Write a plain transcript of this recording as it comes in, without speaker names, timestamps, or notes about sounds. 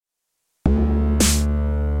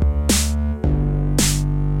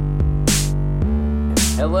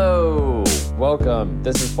Hello, welcome.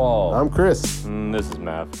 This is Paul. I'm Chris. This is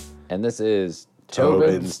Mav. And this is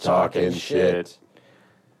Tobin's Talking Shit.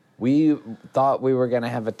 We thought we were going to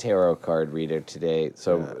have a tarot card reader today,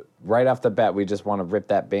 so right off the bat, we just want to rip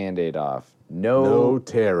that Band-Aid off. No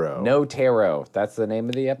tarot. No tarot. That's the name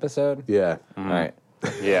of the episode? Yeah. All right.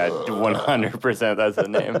 Yeah, 100% that's the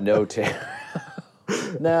name. No tarot.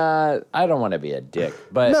 Nah, I don't want to be a dick,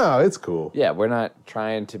 but No, it's cool. yeah, we're not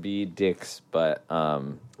trying to be dicks, but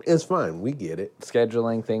It's fine. We get it.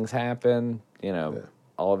 scheduling things happen,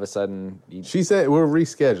 all of a sudden. She said we're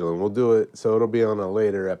rescheduling. We'll do it so it'll be on a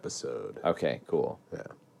later episode. Okay, cool. Yeah.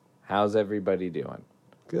 How's everybody doing?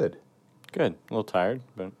 Good. Good. A little tired,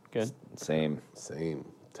 but good. Same. Same.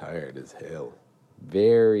 Tired as hell.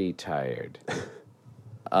 Very tired.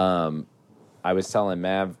 I was telling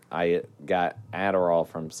Mav I got Adderall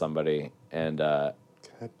from somebody, and God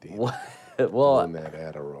damn. well, Doing that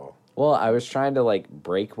Adderall. well, I was trying to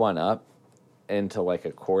break one up into a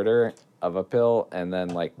quarter of a pill, and then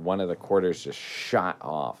one of the quarters just shot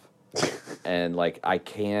off, and I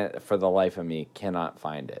can't for the life of me cannot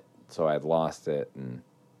find it, so I lost it,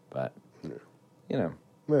 but Yeah.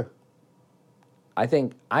 I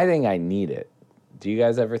think I need it. Do you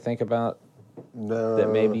guys ever think about No. that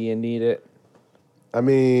maybe you need it? I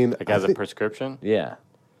mean, Like as a prescription? Yeah.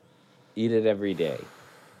 Eat it every day.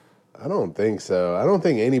 I don't think so. I don't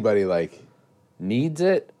think anybody Needs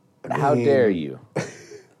it? How dare you?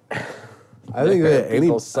 I think that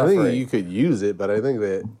People I suffering. think you could use it, but I think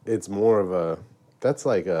that it's more of a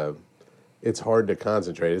it's hard to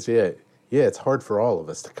concentrate. It's hard for all of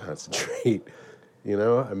us to concentrate.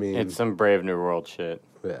 I mean, It's some Brave New World shit.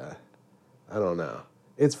 yeah. I don't know.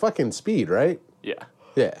 It's fucking speed, right? Yeah.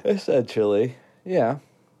 Yeah. Essentially. Yeah.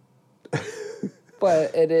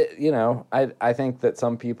 But I think that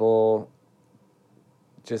some people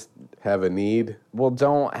just Have a need.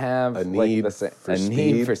 don't have A need the same for a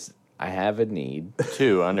need speed? for I have a need.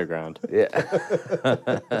 2, underground. Yeah.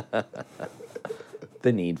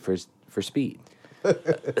 The need for speed.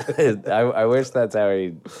 I wish that's how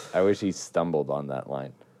I wish he stumbled on that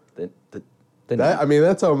line. The need. I mean,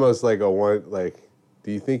 that's almost like a one.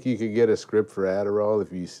 Do you think you could get a script for Adderall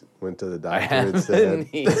if you went to the doctor and said,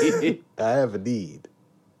 "I have a need"?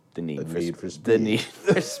 The need for need for The speed. need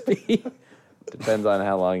for speed. Depends on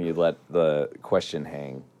how long you let the question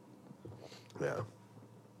hang. Yeah.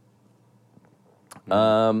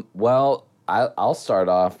 Well, I'll start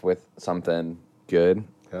off with something good.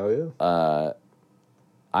 Hell yeah.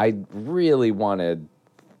 I really wanted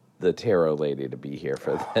the tarot lady to be here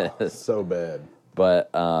for this, So bad. but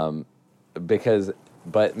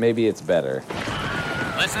maybe it's better.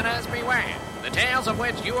 Listeners beware. The tales of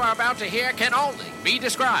which you are about to hear can only be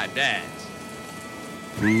described as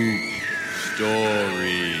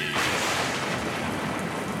stories.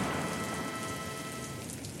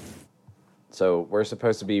 So we're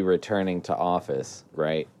supposed to be returning to office,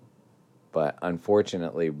 right? But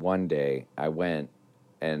unfortunately, one day I went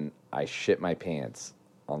and I shit my pants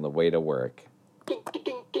on the way to work.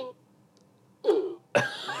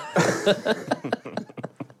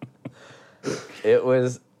 It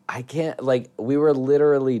was, I can't, we were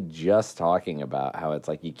literally just talking about how it's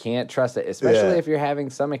you can't trust it, especially Yeah. if you're having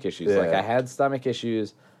stomach issues. Yeah. I had stomach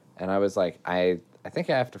issues, and I was like, I think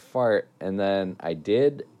I have to fart, and then I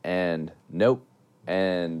did, and nope.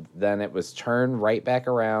 And then it was turned right back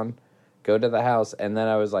around, go to the house, and then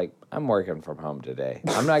I was like, I'm working from home today.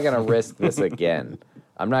 I'm not going to risk this again.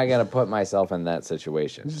 I'm not going to put myself in that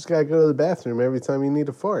situation. You just gotta go to the bathroom every time you need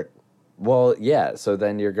a fart. Well, yeah, so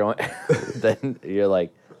then you're going, then you're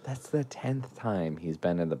like, that's the 10th time he's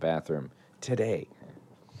been in the bathroom today.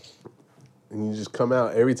 And you just come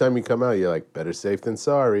out. Every time you come out, you're like, better safe than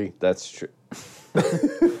sorry. That's true.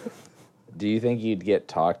 Do you think you'd get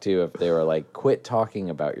talked to if they were like, quit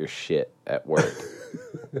talking about your shit at work?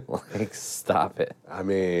 Stop it. I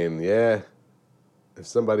mean, yeah. If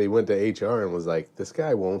somebody went to HR and was like, this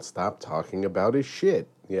guy won't stop talking about his shit.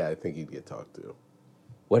 Yeah, I think he'd get talked to.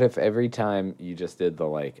 What if every time you just did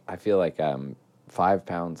the I feel like I'm 5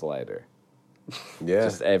 pounds lighter? Yeah.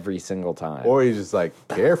 Just every single time. Or he's just like,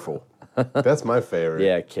 careful. That's my favorite.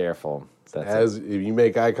 Yeah, careful. That's it. If you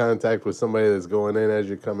make eye contact with somebody that's going in as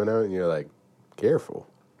you're coming out, and you're like, careful.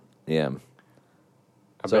 Yeah.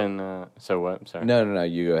 I've So- been, so what? Sorry. No,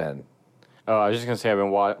 you go ahead. Oh, I was just going to say I've been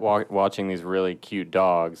watching these really cute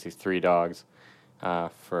dogs, these 3 dogs,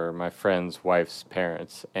 for my friend's wife's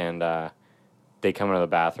parents. And they come into the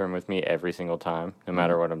bathroom with me every single time, no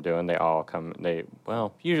matter what I'm doing. They all come.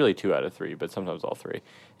 Usually 2 out of 3, but sometimes all 3.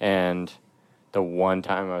 And the one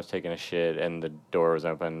time I was taking a shit and the door was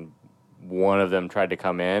open, one of them tried to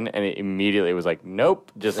come in, and it immediately was like,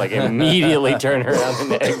 nope, just like immediately turned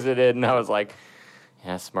around and exited. And I was like,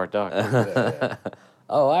 yeah, smart dog.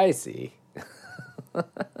 Oh, I see.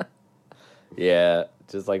 Yeah,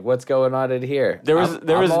 just like, what's going on in here? There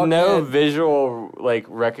was all no good. visual like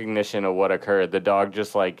recognition of what occurred. The dog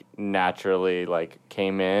just like naturally like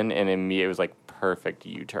came in, and immediately it was like perfect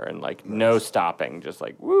U-turn, like no stopping, just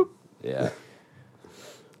like whoop. Yeah.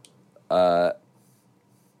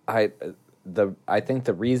 I think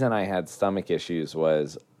the reason I had stomach issues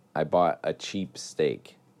was I bought a cheap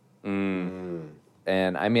steak.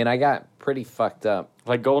 And I mean, I got pretty fucked up.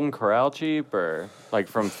 Like Golden Corral cheap, or like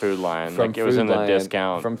from Food Lion? Like it was in the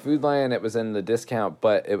discount. From Food Lion, it was in the discount,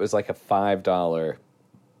 but it was like a $5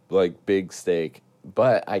 like big steak.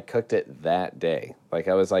 But I cooked it that day. Like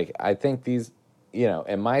I was like, I think these,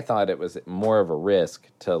 in my thought, it was more of a risk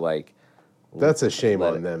to like. That's a shame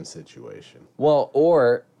on them situation. Well,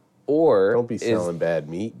 or Don't be selling bad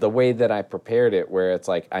meat. the way that I prepared it, where it's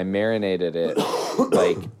like I marinated it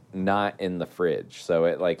like not in the fridge, so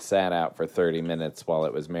it like sat out for 30 minutes while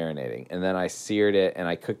it was marinating, and then I seared it and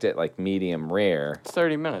I cooked it like medium rare, It's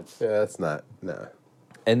 30 minutes. Yeah, that's not, no.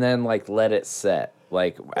 and then like let it set.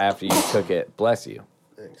 Like after you cook it, bless you.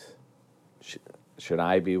 Thanks. Should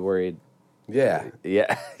I be worried? Yeah,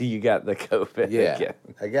 Yeah, you got the COVID yeah. again.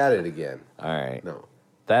 I got it again. All right. No.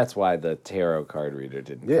 That's why the tarot card reader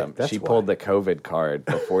didn't Yeah, come. that's She pulled why. the COVID card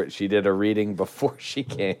before she did a reading before she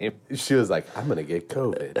came. She was like, I'm going to get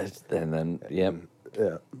COVID. And then, yep.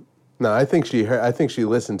 Yeah. No, I think she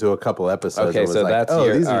listened to a couple episodes Okay, and was so like, that's oh,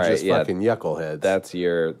 your- these are all right, just yeah. fucking yuckleheads. That's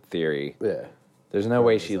your theory. yeah. There's no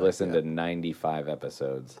way was she like listened that. to 95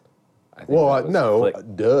 episodes. I think Well, that was no,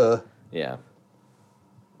 click- duh. Yeah.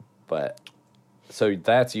 But, so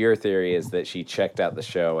that's your theory, is that she checked out the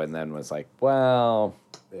show and then was like, well,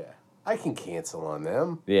 Yeah. I can cancel on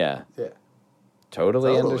them. yeah, Yeah.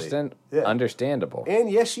 totally, Totally. Yeah. understandable. And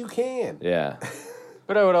yes, you can. Yeah.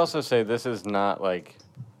 But I would also say this is not like,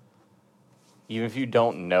 even if you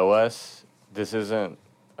don't know us, this isn't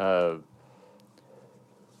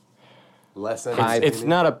Less it's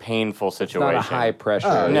not a painful It's situation. not a high pressure.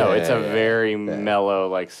 Oh, No, yeah, it's a yeah, very mellow,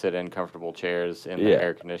 like sit in comfortable chairs in the Yeah.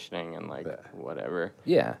 air conditioning and like whatever.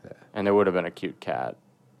 Yeah. And there would have been a cute cat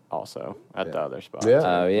also at the other spot. Yeah.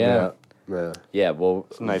 Oh, yeah. Yeah. Yeah, well,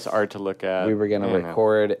 It's nice art to look at. we were going to you know.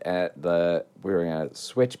 record we were going to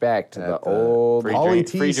switch back to the At the old. Free, Ollie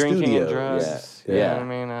T free drinking and Studios. drugs. Yeah. You know Yeah. what I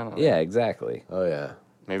mean? I don't know. Yeah, exactly. Oh, yeah.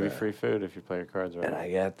 Maybe free food if you play your cards right. And I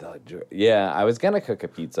got I was going to cook a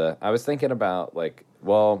pizza. I was thinking about like,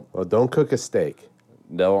 well, Well, don't cook a steak.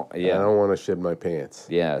 no, I yeah. don't want to shit my pants.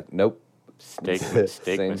 Yeah, nope. Steak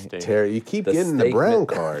Same mistake. Terry, you keep getting the steak brown mi-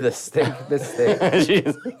 card. The steak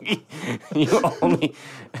mistake. You only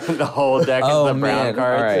the whole deck is the brown cards.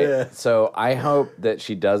 All right. Yeah. So I hope that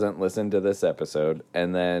she doesn't listen to this episode,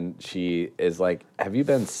 and then she is like, "Have you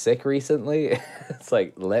been sick recently?" It's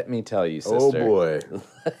like, let me tell you, sister. Oh, boy.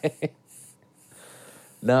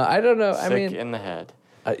 No, I don't know. Sick I mean, in the head.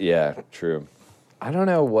 yeah, true. I don't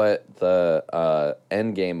know what the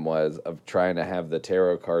end game was of trying to have the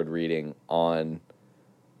tarot card reading on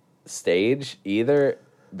stage either,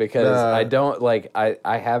 because Nah. I don't like. I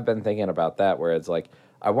have been thinking about that, where it's like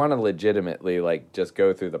I want to legitimately like just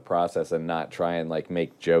go through the process and not try and like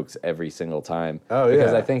make jokes every single time. Oh,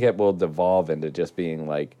 because yeah. I think it will devolve into just being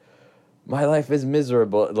like, my life is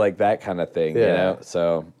miserable, like that kind of thing. You Yeah. know.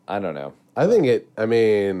 So I don't know.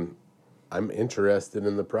 I'm interested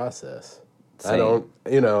in the process. Same. I don't,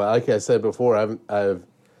 like I said before, I've the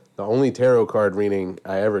only tarot card reading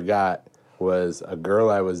I ever got was a girl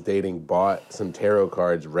I was dating bought some tarot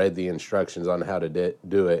cards, read the instructions on how to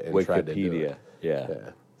do it, and tried to do Wikipedia. it. Yeah. Yeah.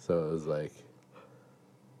 So it was like,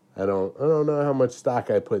 I don't know how much stock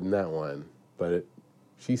I put in that one, but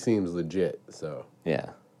she seems legit. So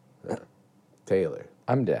Yeah. Taylor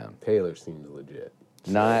I'm down. seems legit.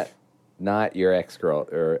 Not your ex-girl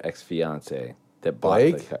or ex-fiance that bought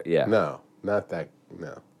the Blake? car. Yeah. No, not that.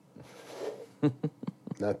 No,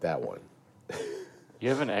 not that one. You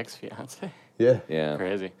have an ex-fiance? Yeah. Yeah.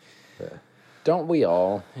 Crazy. Don't we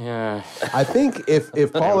all? Yeah. I think if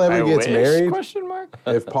Paul ever I gets wish? married, Question mark?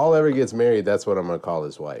 if Paul ever gets married, that's what I'm gonna call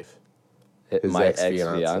his wife. His My ex-fiance.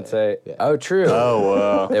 ex-fiance? Yeah. Oh, true.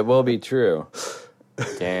 Oh, It will be true.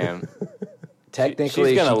 damn.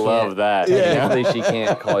 Technically, She's gonna she love can't- that. you know? Technically, she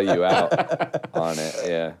can't call you out on it.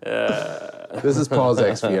 Yeah. This is Paul's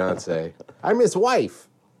ex-fiance. I'm his wife.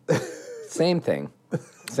 Same thing.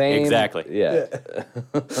 Same. Exactly. Yeah.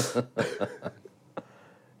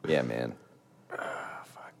 Yeah, man.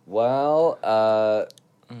 Well,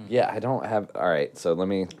 Yeah, I don't have. All right, so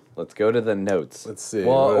let's go to the notes. Let's see.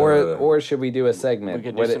 Well, or should we do a segment? We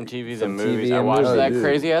could do some TVs and movies. TV I and watched movies. that dude.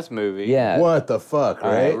 crazy ass movie. Yeah. What the fuck,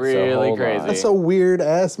 All right? right, so Really hold on. crazy. That's a weird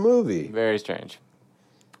ass movie. Very strange.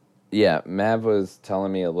 Yeah, Mav was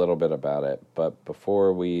telling me a little bit about it, but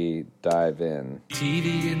before we dive in,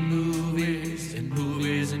 TV and movies and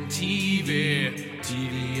movies and TV.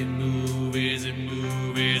 TV and movies and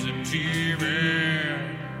movies and TV.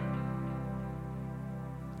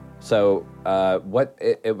 so what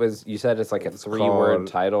it was? You said it's like a three-word called-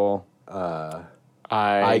 title,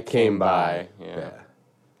 I came by. Yeah. Yeah.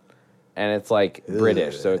 and it's like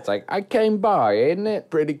British, so it's like I came by, isn't it?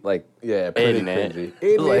 Pretty, Like, yeah, pretty Isn't it? cringy.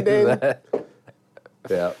 Isn't like it? that.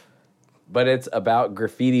 Yeah. But it's about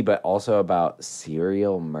graffiti, but also about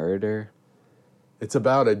serial murder. It's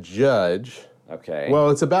about a judge. Okay. Well,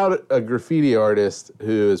 it's about a graffiti artist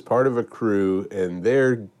who is part of a crew, and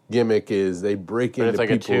their gimmick is they break But into it's like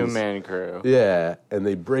a people's... two-man crew Yeah, and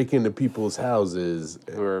they break into people's houses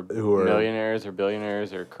who are millionaires or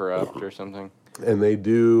billionaires or corrupt or something. and they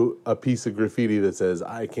do a piece of graffiti that says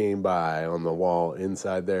 "I came by" on the wall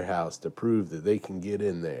inside their house to prove that they can get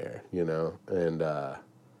in there, you know. And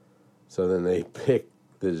so then they pick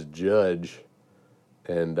this judge,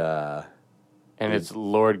 and And it's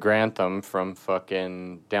Lord Grantham from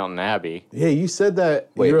fucking Downton Abbey. yeah, you said that.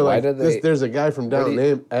 Wait, you were why like, did they- there's a guy from do you-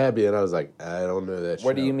 Downton Abbey, and I was like, I don't know that.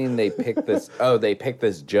 what do show. you mean they picked this? Oh, they picked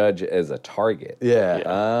this judge as a target. Yeah.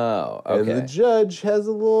 Oh, And okay. the judge has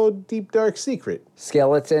a little deep, dark secret.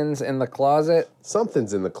 Skeletons in the closet.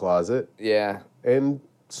 Something's in the closet, Yeah, and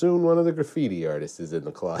soon one of the graffiti artists is in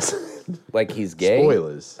the closet. like he's gay.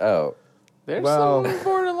 Spoilers. Oh, There's Well- some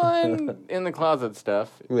borderline in the closet stuff.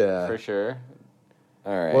 Yeah. For sure.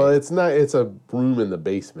 all right. Well, it's not. It's a room in the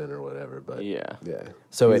basement or whatever. But Yeah. yeah.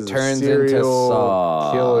 So it He's a turns into serial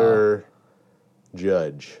Saw. killer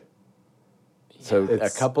judge. so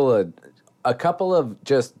it's- a couple of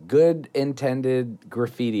just good intended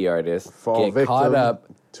graffiti artists Fall get victim caught up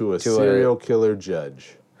to a to a- serial killer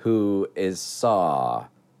judge. who is Saw.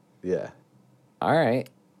 Yeah. All right,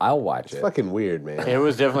 I'll watch It's it. fucking weird, man. It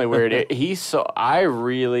was definitely weird.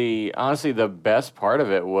 Honestly, the best part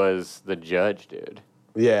of it was the judge, dude.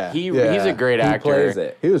 Yeah. He's yeah. a great Who actor. plays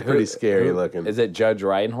it? He was pretty scary looking. Is it Judge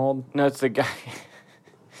Reinhold? No, it's the guy.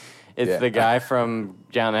 It's Yeah. the guy from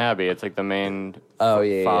Downton Abbey. It's like the main Oh,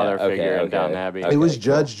 yeah, father yeah. Okay, figure in okay. Downton Abbey. It was cool.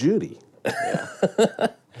 Judge Judy.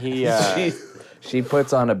 He She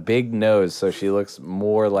puts on a big nose so she looks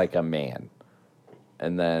more like a man.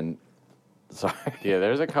 And then, sorry. yeah.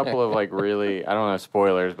 There's a couple of like really. I don't have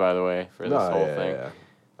spoilers by the way for this whole thing.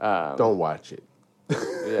 Yeah. Don't watch it. Yeah,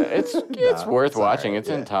 it's worth it's watching. alright, It's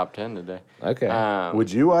in yeah. top 10 today. Okay. Would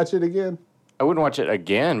you watch it again? I wouldn't watch it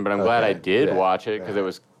again, but I'm glad I Okay, did yeah, watch it because it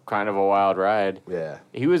was kind of a wild ride. Yeah.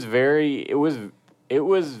 He was very. It was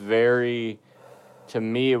very. To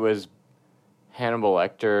me, it was Hannibal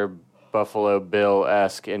Lecter, Buffalo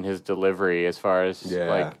Bill-esque in his delivery, as far as Yeah.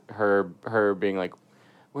 like her being like,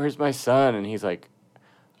 "Where's my son?" and he's like,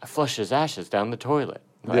 "I flushed his ashes down the toilet."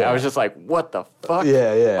 Like, Yeah. I was just like, "What the fuck?"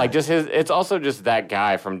 Yeah, yeah. Like just his. It's also just that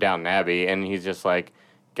guy from Downton Abbey, and he's just like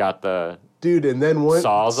got the. Dude, and then what?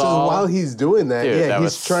 Sawzall? So while he's doing that, Dude, yeah, that he's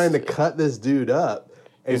was- trying to cut this dude up.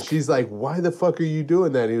 And she's like, why the fuck are you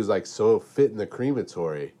doing that? And he was like, so it'll fit in the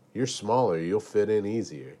crematory. You're smaller, you'll fit in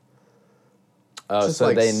easier. Oh, Just so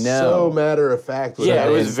like they know. so matter of fact. Yeah, without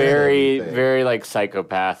it was saying very, anything. very like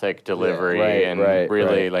psychopathic delivery right, and right,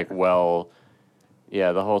 really right. like well.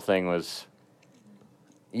 Yeah, the whole thing was.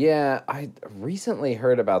 Yeah, I recently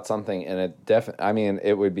heard about something, and I mean,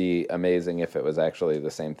 it would be amazing if it was actually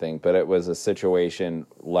the same thing, but it was a situation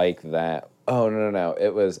like that. Oh, no.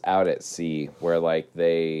 It was out at sea where, like,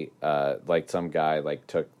 they, like, some guy, like,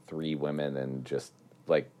 took 3 women and just,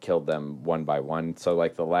 like, killed them one by one. So,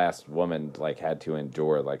 like, the last woman, like, had to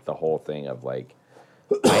endure, like, the whole thing of, like,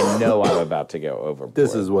 I know I'm about to go overboard.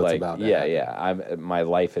 This is what's like, about to yeah, happen. yeah. My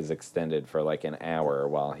life is extended for, like, an hour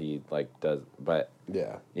while he, like, does, but...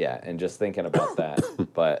 Yeah. Yeah, and just thinking about that.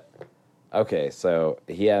 But okay, so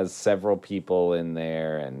he has several people in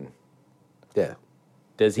there, and Yeah.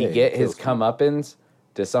 does he Yeah, he get his kills people. comeuppance?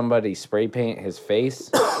 Does somebody spray paint his face?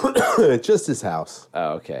 It's just his house.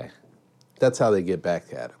 Oh, okay, That's how they get back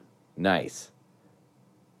at him. nice.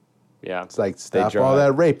 Yeah, It's like, stop draw all it.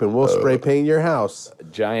 that rape and we'll spray paint your house. A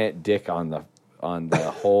giant dick on the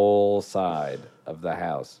whole side of the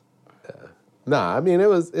house. Nah, I mean, it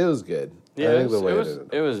was good. I yeah. think the way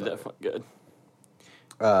It was definitely good.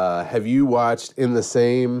 Have you watched, in the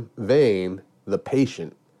same vein, The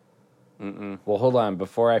Patient? Well, hold on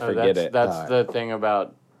before I forget it. That's the thing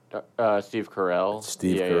about Steve Carell.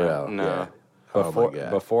 Steve Yeah, Carell. Yeah. No. before my God.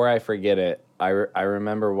 before I forget it, I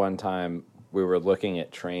remember one time we were looking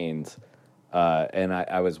at trains, and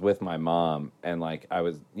I was with my mom, and like I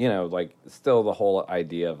was, like still the whole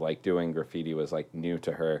idea of like doing graffiti was like new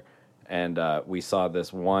to her, and we saw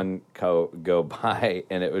this one go by,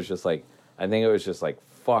 and it was just like, I think it was just like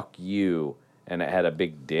fuck you, and it had a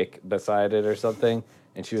big dick beside it or something,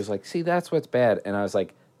 and she was like, see, that's what's bad, and I was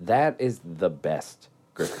like, that is the best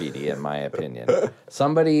graffiti in my opinion.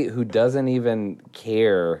 Somebody who doesn't even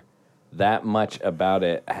care that much about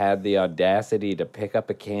it had the audacity to pick up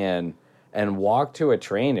a can and walk to a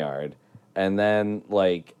train yard and then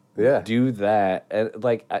like do that, and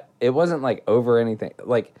like it wasn't like over anything.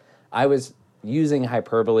 Like I was using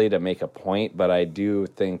hyperbole to make a point, but I do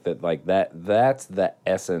think that like that's the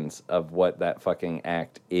essence of what that fucking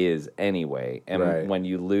act is anyway. And when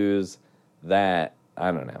you lose that,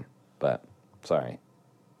 I don't know, but sorry.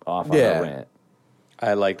 Off on a rant.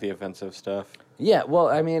 I like the offensive stuff. Yeah, well,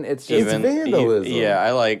 I mean, it's just It's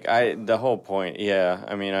vandalism. The whole point. Yeah,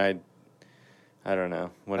 I mean, I don't know.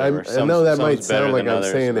 Whatever. I know that might some's sound better like than I'm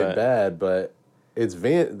others, saying but it bad, but it's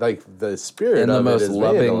like the spirit in the of most it is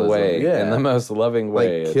loving vandalism. way. Yeah. In the most loving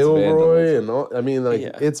way. Like it's Kilroy vandalism. and all. I mean, like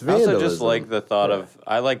it's I vandalism. also just like the thought of.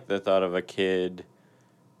 I like the thought of a kid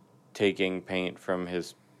taking paint from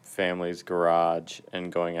his family's garage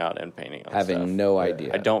and going out and painting on having stuff. no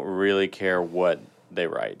idea. I don't really care what they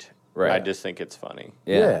write. Right. I just think it's funny.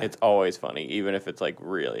 Yeah. It's always funny, even if it's like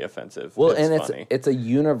really offensive. Well, it's and funny. it's a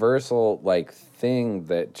universal like thing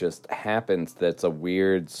that just happens. That's a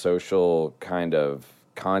weird social kind of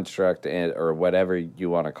construct or whatever you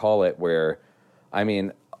want to call it. Where, I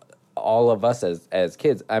mean, all of us as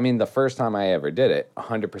kids. I mean, the first time I ever did it,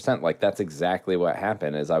 100%. Like that's exactly what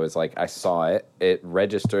happened. Is I was like, I saw it. It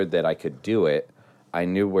registered that I could do it. I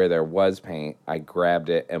knew where there was paint. I grabbed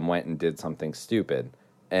it and went and did something stupid.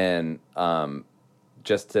 And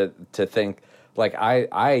just to think, like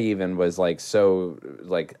I even was like so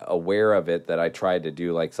like aware of it that I tried to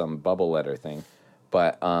do like some bubble letter thing,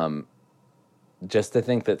 but just to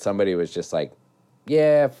think that somebody was just like,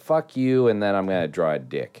 yeah, fuck you, and then I'm gonna draw a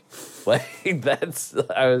dick, like that's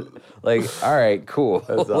I was like, all right, cool,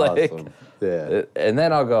 That's like, awesome. Yeah, and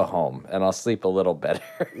then I'll go home and I'll sleep a little better.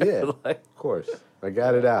 yeah, like, of course. I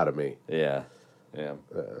got it out of me. yeah. Yeah.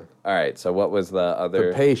 All right. So what was the other?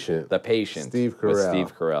 The Patient. The Patient. Steve with Carell.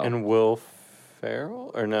 Steve Carell. and Will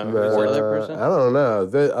Ferrell or no? Who's the other person? I don't know.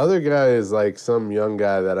 The other guy is like some young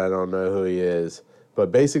guy that I don't know who he is.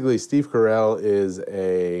 But basically, Steve Carell is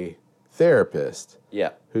a therapist yeah.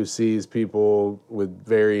 who sees people with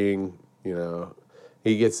varying,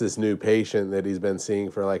 he gets this new patient that he's been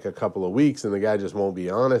seeing for like a couple of weeks, and the guy just won't be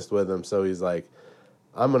honest with him. So he's like,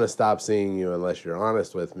 I'm going to stop seeing you unless you're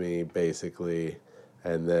honest with me, basically.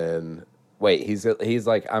 And then... Wait, he's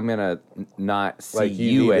like, I'm gonna not see like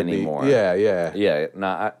you need to anymore. yeah. Yeah.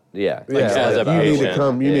 Not. Yeah. Yeah, as like a you need to patient.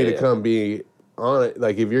 come. You Yeah, need to yeah. come be on it.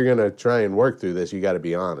 Like if you're gonna try and work through this, you got to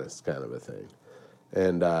be honest, kind of a thing.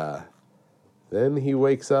 And then he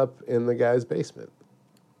wakes up in the guy's basement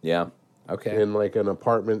Yeah. Okay. in like an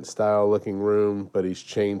apartment style looking room, but he's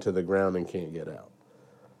chained to the ground and can't get out.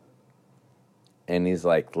 And he's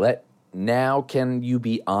like, now can you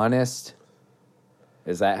be honest?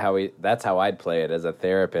 Is that how that's how I'd play it as a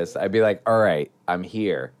therapist. I'd be like, all right, I'm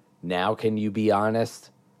here. Now can you be honest?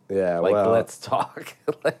 Yeah, Like, well, let's talk.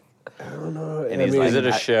 Like, I don't know. And I he's mean, like, Is it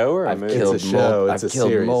a show or a I've movie? killed, It's a show. I've It's a killed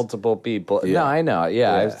series. multiple people. Yeah. No, I know.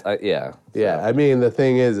 Yeah. Yeah. Yeah. Yeah, I mean the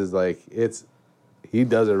thing is like he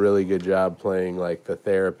does a really good job playing like the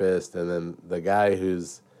therapist, and then the guy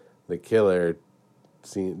who's the killer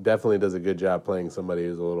definitely does a good job playing somebody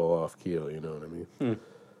who's a little off keel. You know what I mean?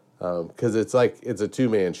 Because it's like it's a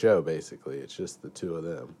 2-man show basically. It's just the two of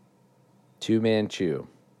them. 2-Man Chew.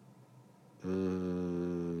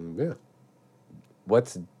 Yeah.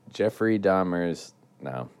 What's Jeffrey Dahmer's?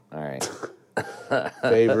 No. All right.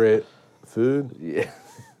 Favorite food? Yeah.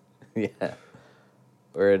 Yeah.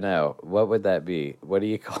 Or no. What would that be? What do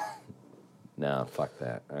you call? No, fuck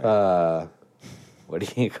that. All right. What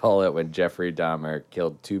do you call it when Jeffrey Dahmer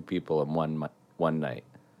killed 2 people in one night?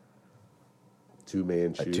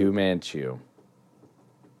 2-man chew. A 2-Man chew.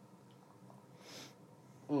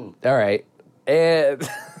 All right. And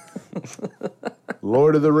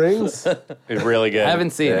Lord of the Rings? It's really good. I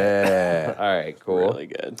haven't seen it. Yeah. All right, cool. Really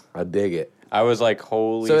good. I dig it. I was like,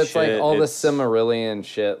 holy So it's shit. like all the it's- Silmarillion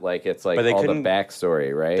shit, like it's like But they all the couldn't-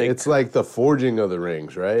 backstory, right? It's like the forging of the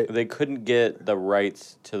rings, right? They couldn't get the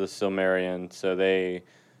rights to the Silmarillion, so they,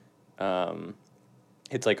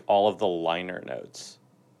 it's like all of the liner notes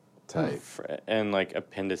Type. And like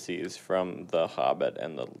appendices from The Hobbit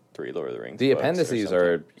and the 3 Lord of the Rings. The books or appendices something.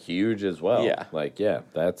 are huge as well. Yeah. Like, yeah,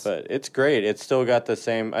 that's... But it's great. It's still got the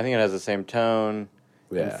same. I think it has the same tone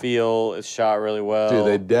and Yeah. feel. It's shot really well. Dude,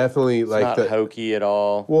 they definitely it's like not the hokey at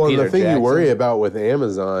all. Well, and Peter the thing Jackson. you worry about with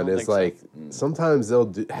Amazon don't is think so. like sometimes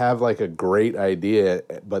they'll have like a great idea,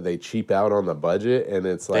 but they cheap out on the budget, and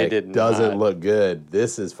it's They like did doesn't not. look good.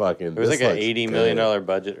 This is fucking. It was this like an looks $80 good. million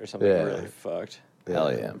budget or something. Yeah. Really fucked.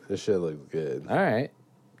 Hell yeah. This shit looks good All right.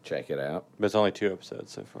 Check it out. But it's only 2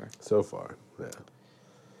 episodes so far. so far.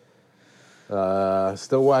 Yeah.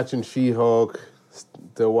 Still watching She-Hulk.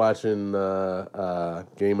 Still watching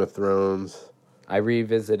Game of Thrones. I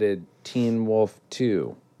revisited Teen Wolf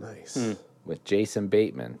 2 Nice. with Jason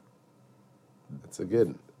Bateman. That's a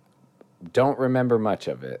good. Don't remember much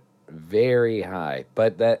of it. Very high.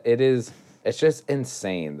 But it's just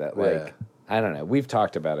insane that, like, Yeah. I don't know. We've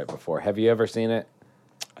talked about it before. Have you ever seen it?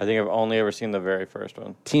 I think I've only ever seen the very first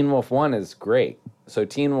one. Teen Wolf 1 is great. So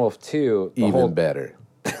Teen Wolf 2, the Even whole better.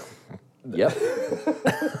 Yep.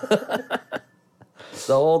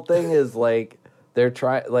 The whole thing is like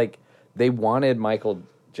they wanted Michael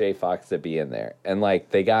J. Fox to be in there, and like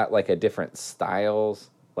they got like a different Styles.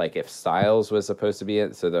 Like if Styles was supposed to be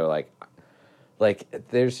in, so they're like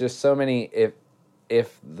there's just so many.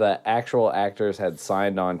 If the actual actors had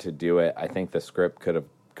signed on to do it, I think the script could have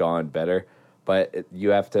gone better. But you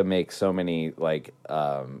have to make so many like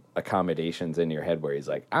accommodations in your head where he's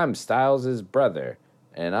like, I'm Styles' brother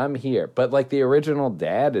and I'm here. But like the original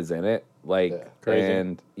dad is in it. Like, Crazy.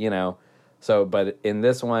 and so, but in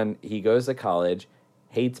this one, he goes to college,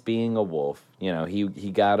 hates being a wolf.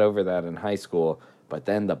 He got over that in high school, but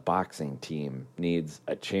then the boxing team needs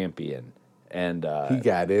a champion. And He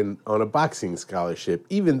got in on a boxing scholarship,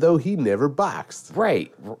 even though he never boxed.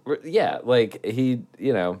 right. Yeah. Like he,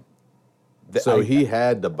 So he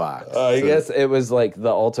had to box. I So- guess it was like the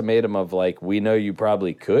ultimatum of like, we know you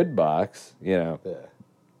probably could box, Yeah.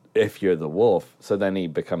 if you're the wolf. So then he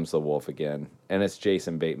becomes the wolf again. And it's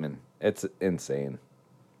Jason Bateman. It's insane.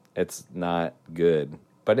 It's not good,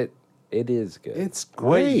 but it is good. It's What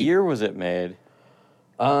great. year was it made?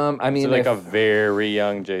 I mean, Is it like if- a very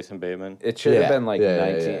young Jason Bateman? it should have Yeah, been like yeah,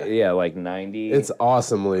 19, yeah. like 90. It's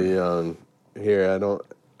awesomely young. Here, I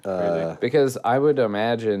don't. because I would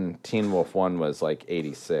imagine Teen Wolf 1 was like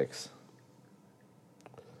 86.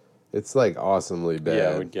 It's like awesomely bad. Yeah,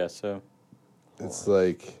 I would guess so. It's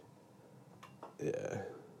like, yeah.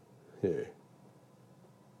 Here.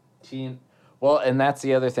 Well, and that's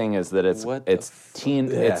the other thing is that it's What the it's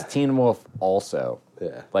Teen Wolf also.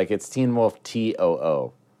 Yeah. Like it's Teen Wolf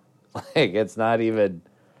TOO. Like it's not even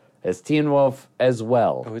it's Teen Wolf as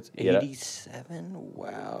well. Oh, it's you know? 87?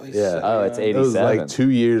 Wow. he's Yeah. so Oh, it's young. 87. It was like 2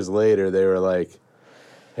 years later. They were like,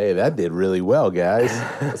 "Hey, that did really well, guys.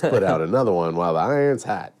 Let's put out another one while the iron's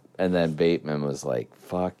hot." And then Bateman was like,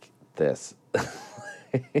 "Fuck this."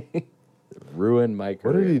 Ruined my What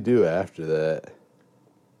career. did he do after that?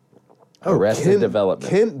 Arrested Development.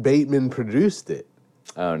 Kent Bateman produced it.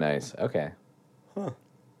 Oh, nice. Okay.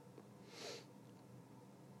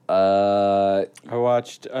 I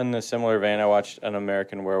watched, in a similar vein, I watched An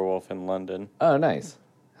American Werewolf in London. Oh, nice.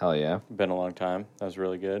 Hell yeah. Been a long time. That was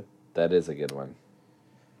really good. That is a good one.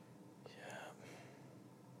 Yeah.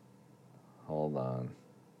 Hold on.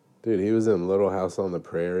 Dude, he was in Little House on the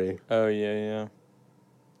Prairie. Oh, yeah.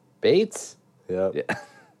 Bates? Yep. Yeah.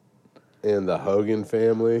 And the Hogan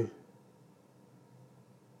Family.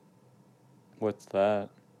 What's that?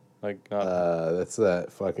 Like, not. That's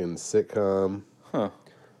that fucking sitcom Huh.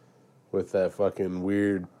 with that fucking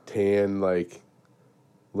weird tan, like,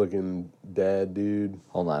 looking dad dude.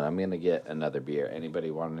 Hold on. I'm going to get another beer.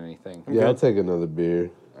 Anybody want anything? Yeah, I'll take another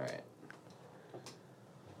beer. All right.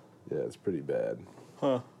 Yeah, it's pretty bad.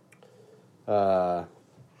 Huh. I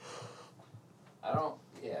don't.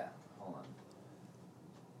 Yeah. Hold on.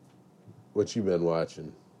 What you been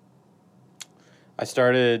watching? I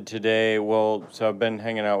started today. Well, so I've been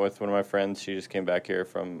hanging out with one of my friends. She just came back here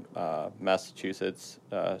from Massachusetts.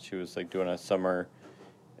 She was like doing a summer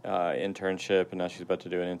internship, and now she's about to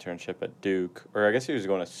do an internship at Duke. Or I guess she was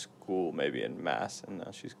going to school maybe in Mass, and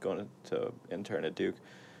now she's going to intern at Duke.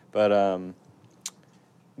 But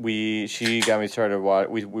she got me started.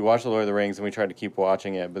 We watched The Lord of the Rings, and we tried to keep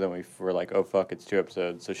watching it, but then we were like, oh fuck, it's 2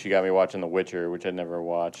 episodes. So she got me watching The Witcher, which I'd never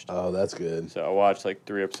watched. Oh, that's good. So I watched like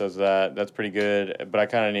 3 episodes of that. That's pretty good. But I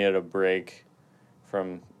kind of needed a break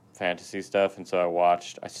from fantasy stuff, and so I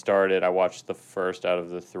watched the first out of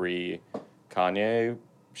the 3 Kanye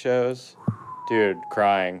shows. Dude,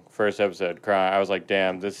 crying. First episode, crying. I was like,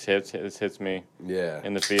 damn, this hits me Yeah.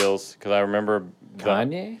 in the feels, because I remember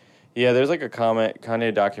Kanye? Yeah, there's like a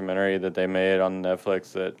Kanye documentary that they made on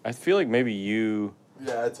Netflix that I feel like maybe you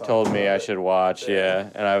told me I should watch. Yeah,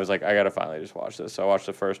 and I was like, I gotta finally just watch this. So I watched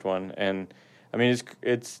the first one, and I mean,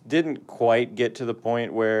 it's didn't quite get to the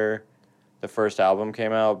point where the first album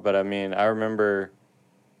came out, but I mean, I remember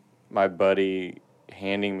my buddy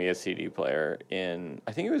handing me a CD player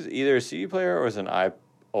I think it was either a CD player or it was an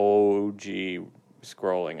OG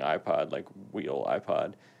scrolling iPod, like wheel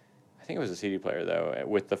iPod. I think it was a CD player though,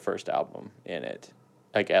 with the first album in it.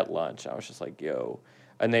 Like at lunch, I was just like, "Yo,"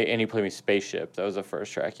 and he played me Spaceship. That was the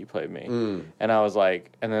first track he played me, and I was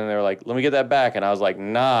like, and then they were like, "Let me get that back," and I was like,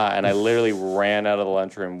 "Nah," and I literally ran out of the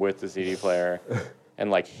lunchroom with the CD player, and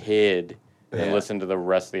like hid and listened to the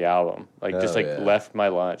rest of the album. Like just left my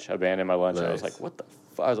lunch, abandoned my lunch, and I was like, "What the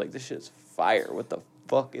fuck?" I was like, "This shit's fire. What the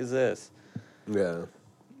fuck is this?" Yeah.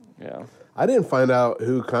 Yeah. I didn't find out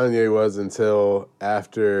who Kanye was until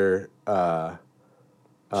after.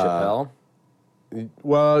 Chappelle?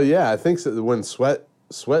 Well, yeah, I think so. When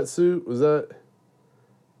Sweatsuit was that,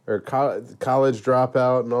 or college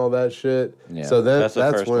dropout and all that shit. Yeah. So That's the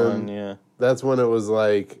that's first when one, yeah. that's when it was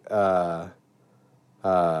like.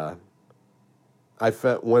 I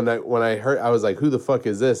felt when I heard, I was like, "Who the fuck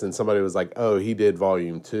is this?" And somebody was like, "Oh, he did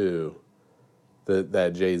Volume 2,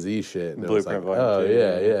 that Jay-Z shit." And it was like, Blueprint Volume "Oh 2,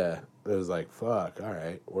 yeah, yeah. yeah." It was like, "Fuck, all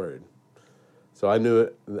right, word." So I knew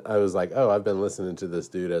it. I was like, "Oh, I've been listening to this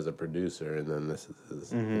dude as a producer, and then this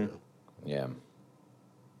is." You know. Yeah.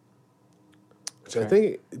 Which I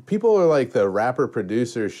think people are like the rapper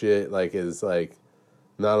producer shit. Like is like,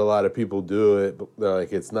 not a lot of people do it. But they're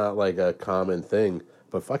like, it's not like a common thing.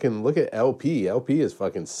 But fucking look at LP. LP is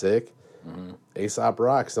fucking sick. Aesop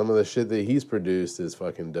Rock, some of the shit that he's produced is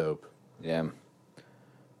fucking dope. Yeah.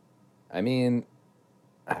 I mean,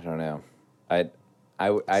 I don't know. I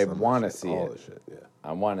want to see all it. the shit, yeah.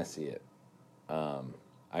 I want to see it.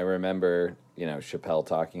 I remember, Chappelle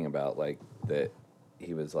talking about like that.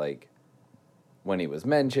 He was like, when he was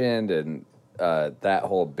mentioned, and that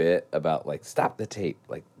whole bit about like stop the tape,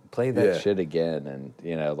 like play that shit again, and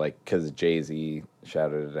like because Jay-Z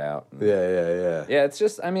shouted it out. And, Yeah. yeah, it's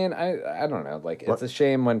just, I mean, I don't know. Like, it's a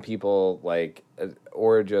shame when people, like,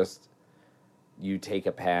 or just you take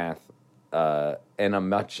a path in a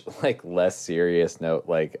much, like, less serious note,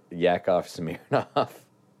 like, Yakov Smirnoff,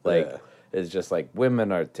 like, is just like,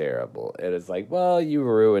 women are terrible. And it's like, well, you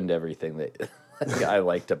ruined everything that I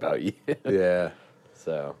liked about you. Yeah.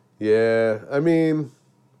 So. Yeah, I mean,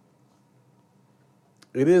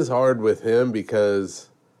 it is hard with him because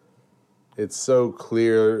it's so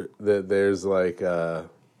clear that there's like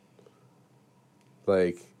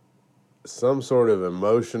some sort of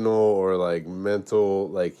emotional or like mental,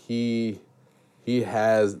 like there's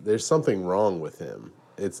something wrong with him.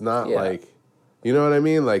 It's not like, you know what I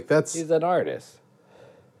mean? Like He's an artist.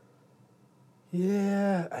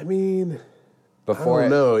 Yeah, I mean, I Before don't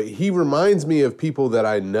know. He reminds me of people that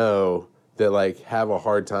I know that like have a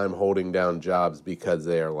hard time holding down jobs because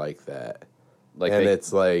they are like that. Like, and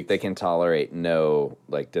it's like they can tolerate no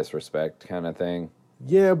like disrespect kind of thing.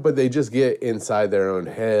 Yeah, but they just get inside their own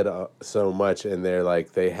head so much, and they're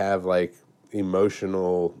like they have like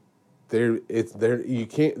emotional. They're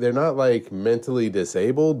not like mentally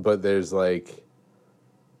disabled, but there's like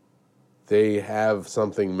they have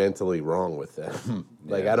something mentally wrong with them.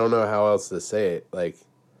 Like I don't know how else to say it. Like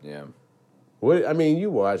what I mean, you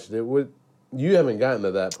watched it. What you haven't gotten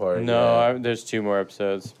to that part? No, there's 2 more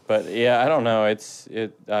episodes, but yeah, I don't know. I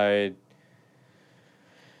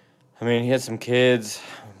mean, he had some kids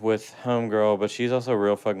with homegirl, but she's also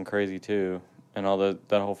real fucking crazy too, and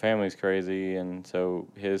that whole family's crazy, and so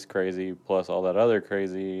his crazy plus all that other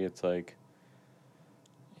crazy. It's like,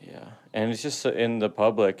 yeah, and it's just so in the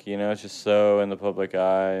public, it's just so in the public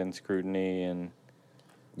eye and scrutiny and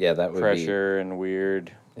that would pressure and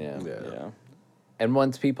weird. Yeah. And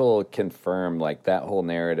once people confirm like that whole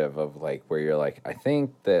narrative of like where you're like, I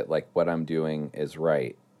think that like what I'm doing is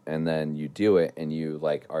right, and then you do it and you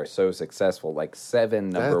like are so successful, like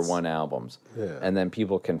 7 number 1 albums, and then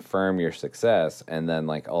people confirm your success, and then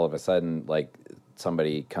like all of a sudden like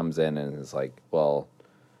somebody comes in and is like, well,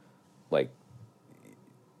 like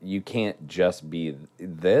you can't just be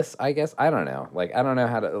this, I guess. I don't know. Like I don't know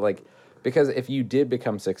how to like. Because if you did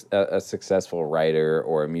become a successful writer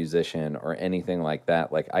or a musician or anything like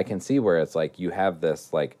that, like I can see where it's like you have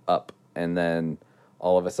this like up, and then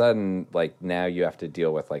all of a sudden like now you have to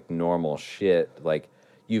deal with like normal shit. Like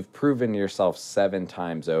you've proven yourself 7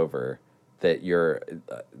 times over that you're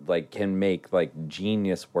like can make like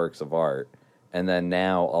genius works of art, and then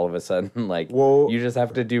now all of a sudden like you just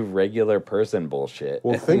have to do regular person bullshit.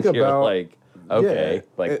 Well, and think you're about like okay,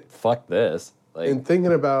 fuck this. Like, And think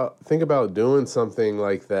about doing something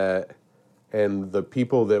like that, and the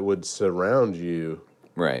people that would surround you.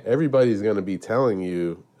 right. Everybody's going to be telling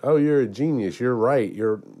you, "Oh, you're a genius. You're right."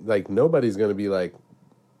 You're like, nobody's going to be like,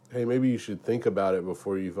 "Hey, maybe you should think about it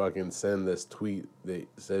before you fucking send this tweet that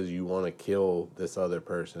says you want to kill this other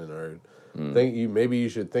person," or maybe you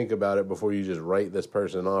should think about it before you just write this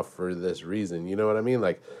person off for this reason. You know what I mean?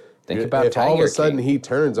 Like, Think about if all of Tiger a sudden King. he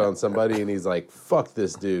turns on somebody and he's like, "Fuck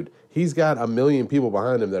this dude." He's got a million people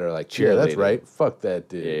behind him that are like, "Yeah, that's Cheerleading. right. Fuck that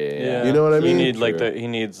dude." Yeah. You know what I mean? He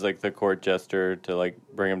needs like the court jester to like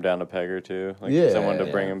bring him down a peg or two, like Yeah. someone to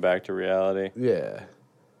bring him back to reality. Yeah.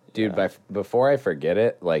 Dude, before I forget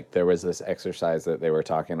it, like there was this exercise that they were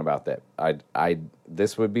talking about that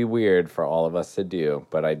this would be weird for all of us to do,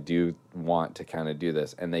 but I do want to kind of do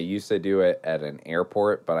this. And they used to do it at an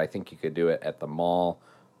airport, but I think you could do it at the mall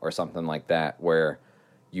or something like that, where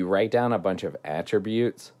you write down a bunch of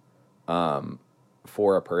attributes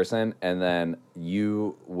for a person, and then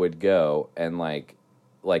you would go and like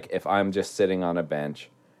if I'm just sitting on a bench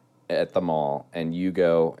at the mall and you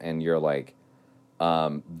go and you're like,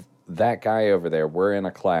 that guy over there, we're in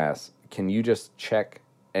a class, can you just check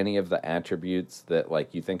any of the attributes that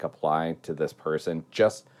like you think apply to this person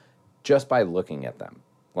just by looking at them?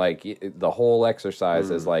 Like the whole exercise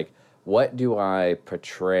is like, what do I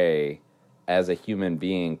portray as a human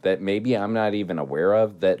being that maybe I'm not even aware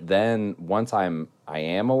of, that then once I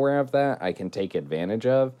am aware of that, I can take advantage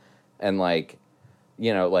of. And like,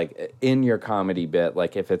 you know, like in your comedy bit,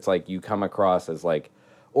 like if it's like you come across as like,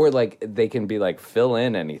 or like they can be like fill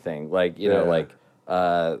in anything, like, you know, like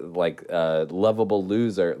lovable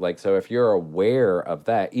loser. Like, so if you're aware of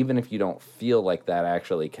that, even if you don't feel like that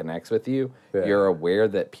actually connects with you, you're aware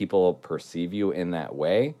that people perceive you in that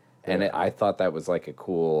way. And I thought that was like a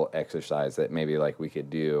cool exercise that maybe like we could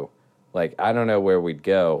do. Like, I don't know where we'd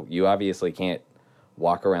go. You obviously can't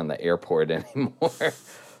walk around the airport anymore.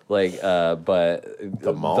 Like, but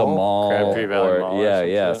the mall, Crabtree Valley or Mall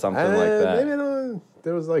or something like that. Maybe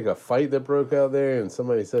there was like a fight that broke out there, and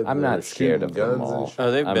somebody said I'm they not were scared shooting of the guns mall. and shit.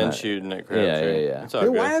 Oh, they've I'm been not- shooting at Crabtree. Yeah. It's all Hey,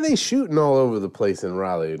 good. why are they shooting all over the place in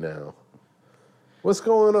Raleigh now? What's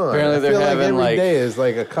going on? Apparently I they're feel like having, every like- day is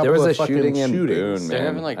like a couple There was of a fucking shooting in shootings. Boone, They're man.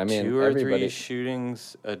 having like I mean, 2 or 3 everybody-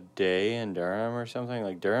 shootings a day in Durham or something.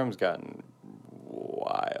 Like Durham's gotten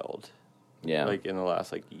wild. Yeah. Like in the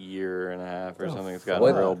last like year and a half or something, it's gotten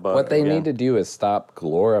what, real bug. what they again. need to do is stop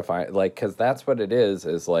glorifying, like, because that's what it is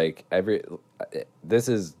like this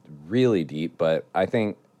is really deep, but I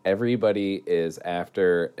think everybody is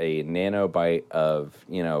after a nanobyte of,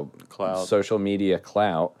 you know, Clout. social media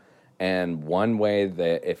clout. And one way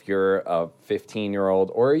that if you're a 15-year-old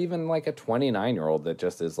or even like a 29-year-old that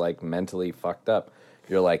just is like mentally fucked up,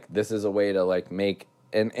 you're like, this is a way to like make,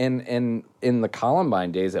 and in the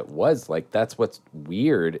Columbine days, it was like, that's what's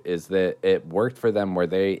weird is that it worked for them where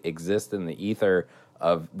they exist in the ether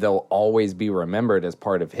of they'll always be remembered as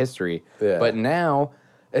part of history. Yeah. But now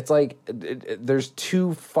it's like there's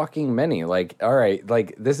too fucking many. Like, all right,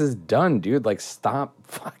 like this is done, dude. Like, stop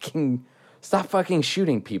fucking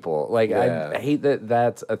shooting people. Like, Yeah. I hate that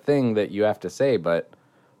that's a thing that you have to say, but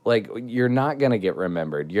like you're not gonna get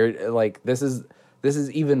remembered. You're like this is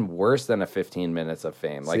even worse than a 15 minutes of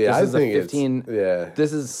fame. Like, See, this I is a think 15. yeah.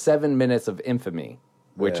 This is 7 minutes of infamy,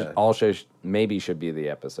 which Yeah. also maybe should be the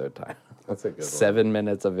episode title. That's a good 7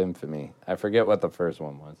 minutes of infamy. I forget what the first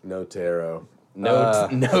one was. one. No tarot.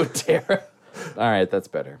 No terror. All right, that's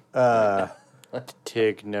better.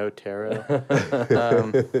 Tig no tarot.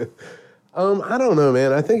 I don't know,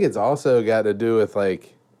 man. I think it's also got to do with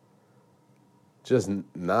like just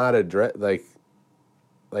not address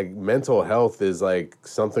like mental health is like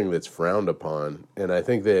something that's frowned upon, and I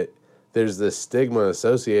think that there's this stigma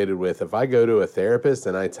associated with if I go to a therapist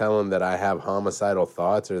and I tell them that I have homicidal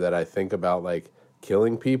thoughts or that I think about like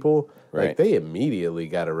killing people, Right. like they immediately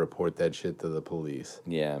got to report that shit to the police.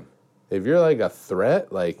 Yeah. If you're like a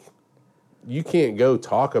threat, like you can't go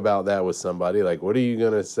talk about that with somebody. Like, what are you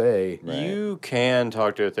gonna say? Right. You can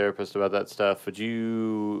talk to a therapist about that stuff, but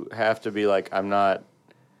you have to be like, I'm not.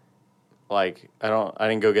 Like, I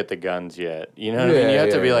didn't go get the guns yet. You know what I mean? You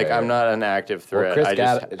have to be like, I'm not an active threat. Well,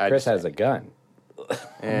 I Chris has a gun.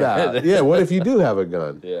 Nah, yeah, what if you do have a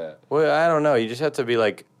gun? Yeah. Well, I don't know. You just have to be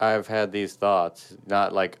like, I've had these thoughts,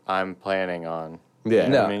 not like I'm planning on. Yeah. You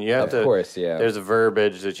know what No, I mean, you have of to. course, yeah. There's a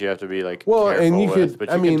verbiage that you have to be like Well, careful and you with, could- but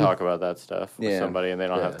I you mean- can talk about that stuff with Yeah. somebody, and they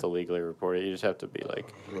don't Yeah. have to legally report it. You just have to be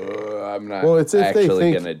like, I'm not Well, it's if they actually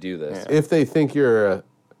think- going to do this. If they think you're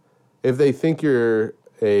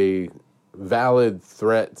a valid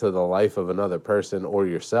threat to the life of another person or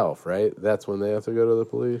yourself, right? That's when they have to go to the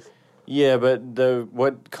police. Yeah, but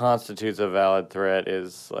what constitutes a valid threat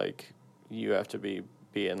is like you have to be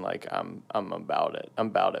being like I'm about it. I'm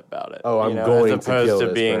about it. Oh, I'm you know, going as to opposed kill to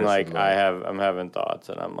this being person, like like- I'm having thoughts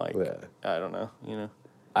and I'm like Yeah. I don't know, you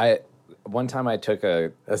know. One time I took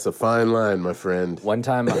That's a fine line, my friend. one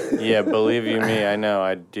time Yeah, believe you me, I know.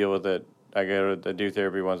 I deal with it. I do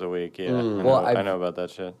therapy once a week. Yeah, Well, I know about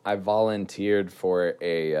that shit. I volunteered for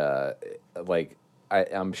a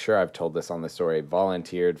I'm sure I've told this on the story.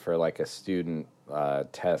 Volunteered for like a student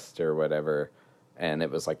test or whatever, and it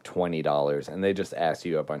was like $20, and they just asked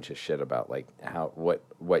you a bunch of shit about like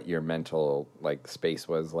what your mental like space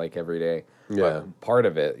was like every day. Yeah. But part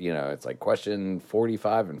of it, you know, it's like question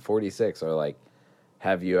 45 and 46 are like,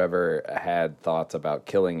 have you ever had thoughts about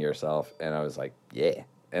killing yourself? And I was like, yeah.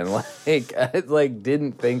 And like I like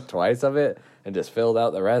didn't think twice of it and just filled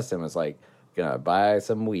out the rest and was like, gonna buy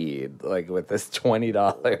some weed like with this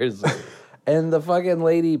 $20. And the fucking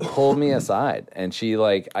lady pulled me aside and she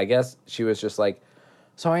like I guess she was just like,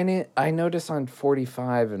 so I noticed on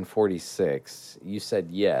 45 and 46 you said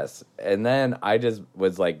yes. And then I just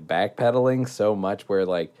was like backpedaling so much where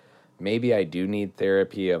like maybe I do need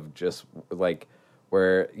therapy of just like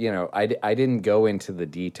where, you know, I didn't go into the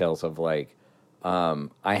details of like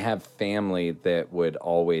I have family that would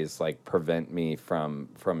always like prevent me from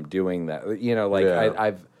doing that. You know, like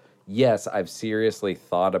Yeah. I've seriously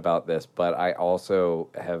thought about this, but I also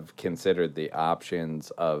have considered the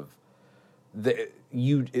options of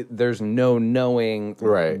there's no knowing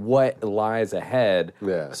Right. what lies ahead.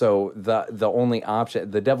 Yeah. So the only option,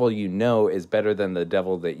 the devil you know is better than the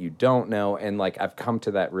devil that you don't know. And like I've come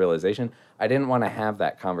to that realization. I didn't want to have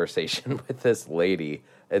that conversation with this lady.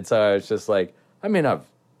 And so I was just like, I mean, I've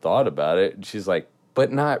thought about it. And she's like,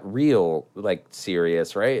 but not real, like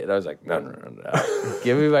serious, right? And I was like, no.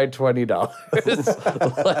 Give me my $20.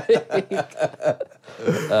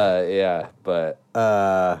 Yeah, but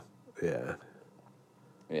Yeah.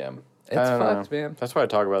 yeah, it's I don't fucked, know. man. That's why I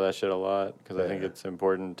talk about that shit a lot because I think Yeah. it's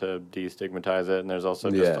important to destigmatize it. And there's also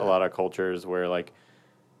just Yeah. a lot of cultures where like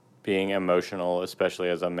being emotional, especially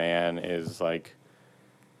as a man, is like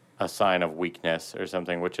a sign of weakness or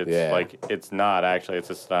something. Which it's Yeah. like it's not actually. It's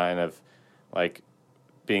a sign of like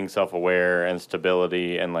being self-aware and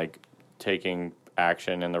stability and like taking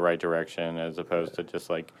action in the right direction as opposed to just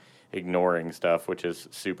like ignoring stuff, which is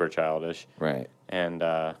super childish. Right. And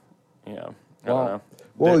you know, I Well, don't know.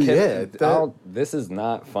 Well, The yeah. this is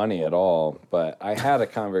not funny at all, but I had a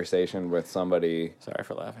conversation with somebody. Sorry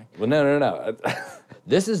for laughing. Well, no.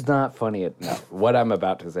 This is not funny. No, what I'm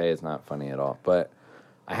about to say is not funny at all. But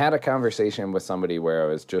I had a conversation with somebody where I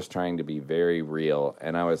was just trying to be very real,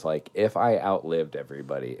 and I was like, if I outlived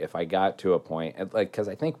everybody, if I got to a point, like, because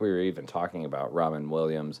I think we were even talking about Robin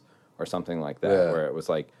Williams or something like that, Yeah. where it was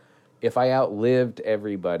like, if I outlived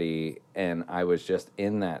everybody and I was just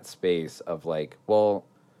in that space of like, well,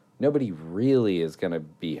 nobody really is going to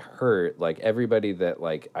be hurt. Like everybody that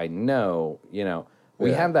like I know, you know, we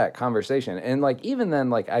Yeah. had that conversation. And like, even then,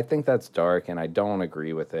 like, I think that's dark and I don't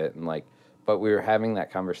agree with it. And like, but we were having that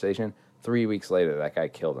conversation. 3 weeks later, that guy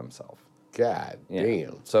killed himself. God Yeah.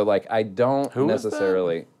 damn. So like, I don't Who was that?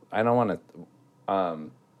 necessarily, I don't want to,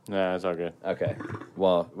 Nah, it's all good. okay.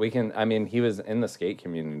 Well, we can, I mean, he was in the skate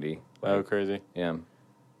community. Oh, crazy. Yeah.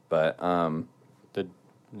 But, The,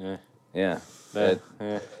 yeah. yeah. The,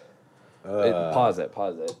 Pause it.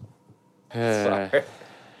 Sorry.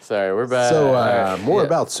 Sorry, we're back. So, more yeah.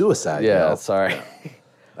 about suicide. Yeah, now. sorry.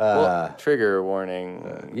 Trigger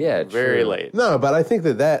warning. Yeah, Very true. late. No, but I think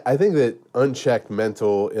that unchecked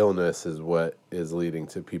mental illness is what is leading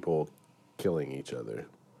to people killing each other.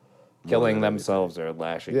 Killing themselves or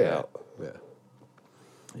lashing Yeah. out. Yeah.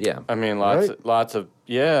 Yeah. I mean, Right? lots of,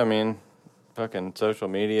 yeah, I mean, fucking social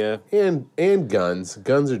media, And guns.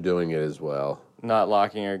 Guns are doing it as well. not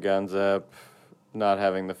locking your guns up, not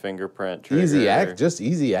having the fingerprint trigger. Easy access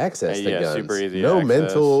to Yeah, guns. super easy no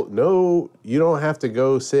access. you don't have to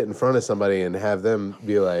go sit in front of somebody and have them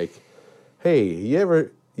be like, "Hey, you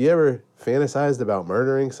ever fantasized about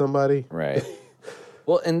murdering somebody?" Right.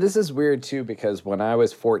 Well, and this is weird too because when I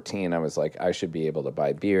was 14, I was like, I should be able to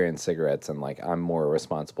buy beer and cigarettes, and like I'm more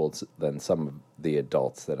responsible than some of the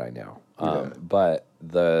adults that I know. But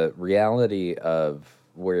the reality of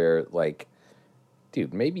where like,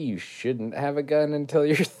 dude, maybe you shouldn't have a gun until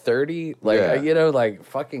you're 30. Like, Yeah. you know, like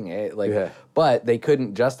fucking it. Like, Yeah. but they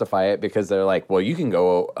couldn't justify it because they're like, well, you can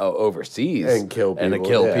go overseas And kill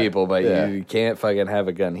people, yeah. but Yeah. you can't fucking have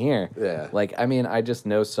a gun here. Yeah. Like, I mean, I just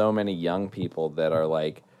know so many young people that are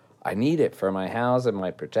like, I need it for my house and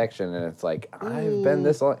my protection. And it's like, I've been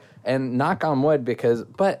this long. And knock on wood,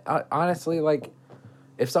 but honestly, like,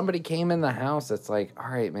 if somebody came in the house, it's like, all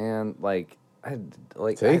right, man, like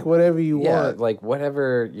Take whatever you want. like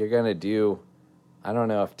whatever you're gonna do. I don't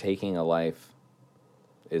know if taking a life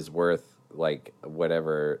is worth like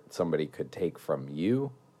whatever somebody could take from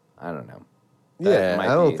you. I don't know. Yeah,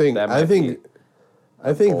 I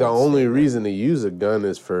think the only reason to use a gun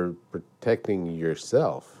is for protecting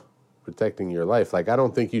yourself, protecting your life. Like, I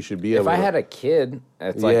don't think you should be able. If I had a kid,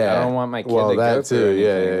 it's like I don't want my kid to go through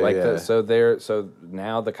anything. So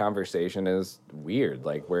now the conversation is weird.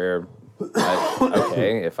 Like, where,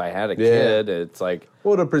 okay, if I had a kid, it's like,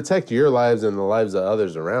 well, to protect your lives and the lives of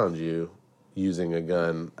others around you, using a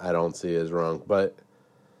gun, I don't see as wrong. But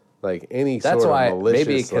like any that's sort why of malicious,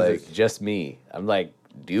 maybe because it's just me. I'm like,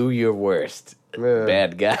 do your worst,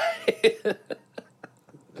 bad guy.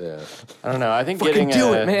 Yeah. I don't know. I think Fucking getting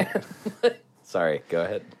do it, man. Sorry, go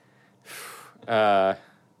ahead.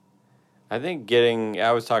 I think getting.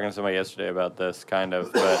 I was talking to somebody yesterday about this kind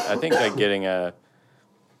of, but I think that getting a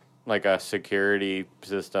security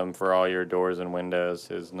system for all your doors and windows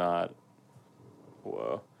is not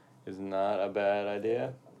a bad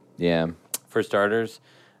idea. Yeah. For starters,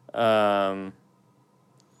 and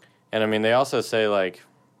I mean they also say like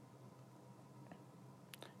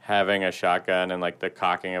having a shotgun and like the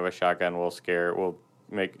cocking of a shotgun will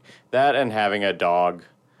make that, and having a dog.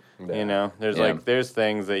 Yeah. You know, there's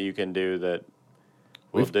things that you can do that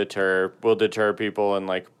will deter people and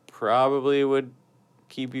like probably would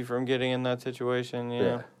keep you from getting in that situation. You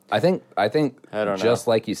know? I think I don't just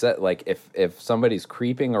know. like you said, like if somebody's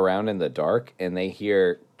creeping around in the dark and they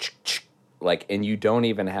hear like, and you don't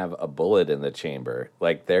even have a bullet in the chamber,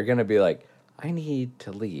 like they're gonna be like, I need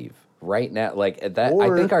to leave right now. Like that,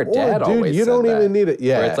 I think our dad always you said don't that, even need it.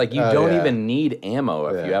 Yeah, where it's like you don't even need ammo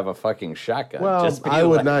if you have a fucking shotgun. Well, Just be I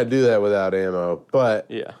would like- not do that without ammo, but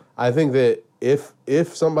Yeah. I think that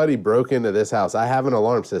if somebody broke into this house, I have an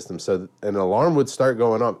alarm system, so an alarm would start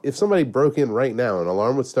going off. If somebody broke in right now, an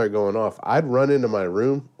alarm would start going off. I'd run into my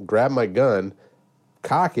room, grab my gun,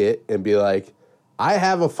 cock it, and be like, I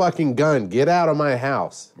have a fucking gun. Get out of my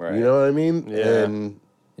house. Right. You know what I mean? Yeah. And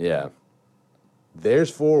yeah,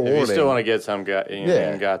 there's forewarning. If you still want to get some,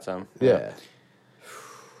 you got some. Yeah.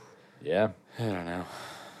 yeah. I don't know.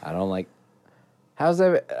 I don't like. How's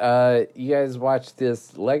that? You guys watch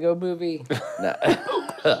this Lego movie? No.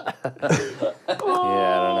 Yeah, I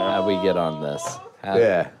don't know. How we get on this?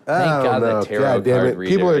 Yeah. Thank I God don't the know. tarot God damn card it.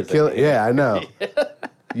 reader People are isn't killing. here. Yeah, I know.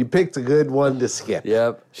 You picked a good one to skip.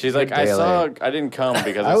 Yep. She's like, I didn't come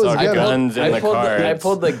because I I was saw gonna- guns in the cards. I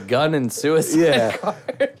pulled the gun and suicide Yeah.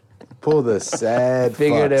 card. Pull the sad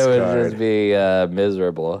Figured fucks it would card. just be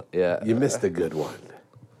miserable. Yeah. You missed a good one.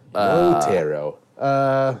 No tarot.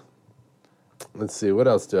 Let's see. What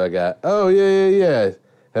else do I got? Oh, yeah.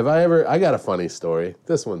 I got a funny story.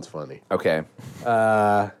 This one's funny. Okay.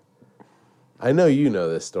 I know you know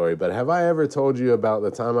this story, but have I ever told you about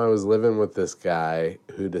the time I was living with this guy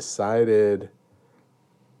who decided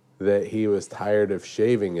that he was tired of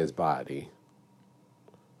shaving his body?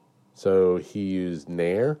 So he used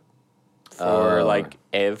Nair For like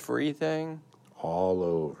everything. all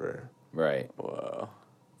over. Right. Whoa.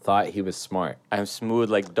 Thought he was smart. I'm smooth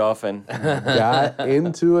like dolphin. Got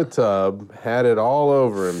into a tub, had it all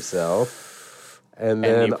over himself, and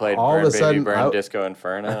then And you played all Burn of a Baby sudden, Burn Disco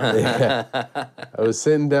Inferno. I was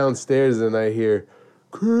sitting downstairs and I hear,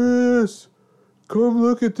 Chris, come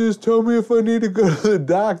look at this. Tell me if I need to go to the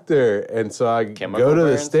doctor. And so I Chemical go to the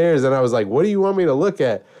burns? stairs and I was like, what do you want me to look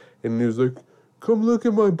at? And he was like, come look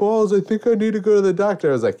at my balls. I think I need to go to the doctor.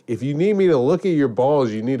 I was like, if you need me to look at your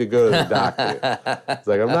balls, you need to go to the doctor. It's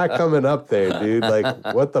like, I'm not coming up there, dude.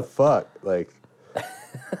 Like, what the fuck? Like,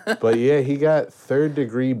 but yeah, he got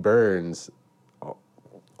 3rd-degree burns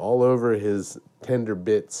all over his tender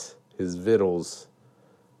bits, his vittles,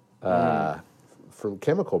 from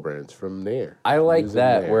chemical burns from Nair. I like Using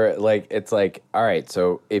that Nair. where like it's like, all right,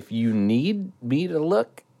 so if you need me to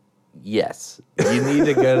look, yes, you need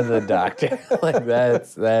to go to the doctor. Like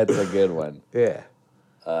that's a good one. Yeah.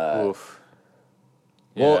 Oof.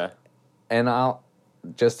 Well, Yeah. And I'll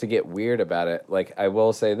just to get weird about it, like I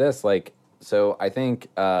will say this, like so I think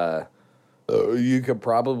you could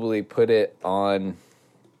probably put it on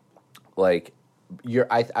like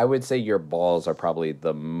I would say your balls are probably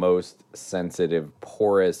the most sensitive,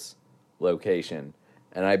 porous location.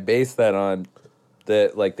 And I base that on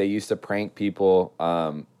that like they used to prank people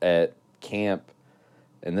at camp,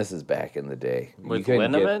 and this is back in the day. You With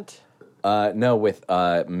couldn't get- liniment? no, with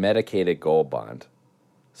medicated Gold Bond.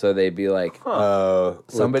 So they'd be like, With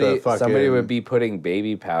somebody the fucking- would be putting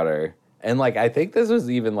baby powder, And like I think this was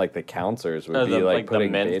even like the counselors would be like the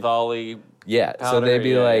putting menthol-y Yeah, so powder, they'd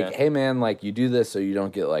be yeah, like, yeah. "Hey, man, like you do this so you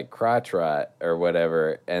don't get like crotch rot or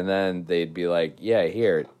whatever," and then they'd be like, "Yeah,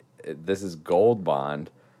 here, this is Gold Bond,"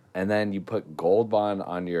 and then you put Gold Bond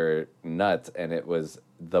on your nuts, and it was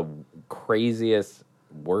the craziest,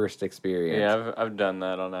 worst experience. Yeah, I've done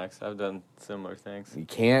that on accident. I've done similar things. You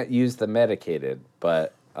can't use the medicated,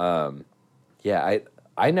 but yeah,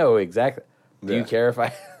 I know exactly. Do you Yeah. care if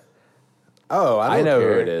I? Oh, I know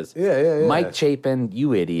care. who it is. Yeah. Mike Chapin,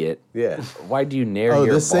 you idiot. Yeah. Why do you nair Oh,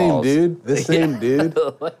 your this same balls? dude. This same dude.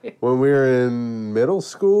 When we were in middle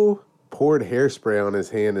school, poured hairspray on his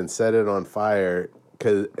hand and set it on fire,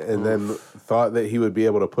 and then thought that he would be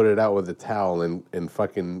able to put it out with a towel, and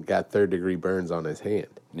fucking got 3rd-degree burns on his hand.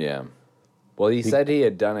 Yeah. Well, he said he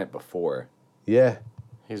had done it before. Yeah.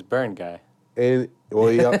 He's burned guy. And well,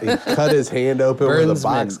 he cut his hand open with a box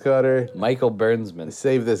Burnsman. cutter. Michael Burnsman.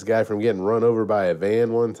 Saved this guy from getting run over by a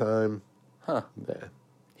van one time. Huh. Yeah.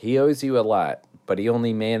 He owes you a lot, but he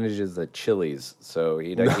only manages the Chili's, so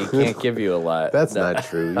he can't give you a lot. That's No. not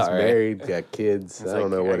true. He's All right. married, got kids. I don't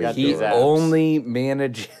like, know I what got he's He these doing. apps. only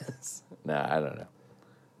manages. No, I don't know.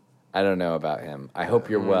 I don't know about him. I hope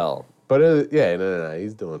you're well. But yeah, no,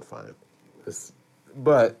 he's doing fine.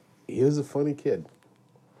 But he was a funny kid.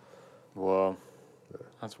 Whoa,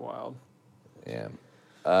 that's wild. Yeah.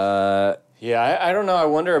 Yeah, I don't know. I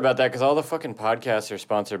wonder about that because all the fucking podcasts are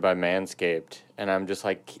sponsored by Manscaped, and I'm just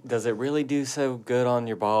like, does it really do so good on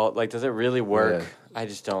your ball? Like, does it really work? Yeah. I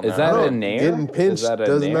just don't know. Is that Oh, a nair? getting Is pinched that a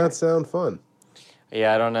does nair? not sound fun.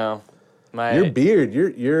 Yeah, I don't know. Your beard,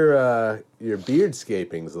 your beard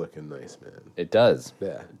scaping's looking nice, man. It does.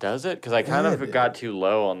 Yeah. Does it? Because I kind Yeah, of dude. got too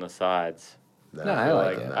low on the sides. Nah, No, I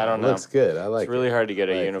like it. I don't know. Looks good. I like It's really it. hard to get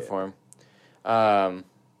I a like it. uniform.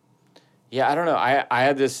 Yeah, I don't know. I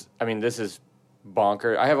had this. I mean, this is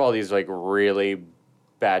bonkers. I have all these like really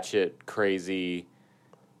batshit crazy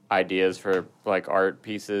ideas for like art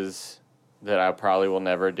pieces that I probably will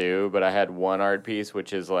never do. But I had one art piece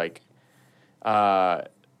which is like, you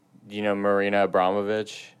know, Marina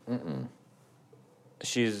Abramovich. Mm-mm.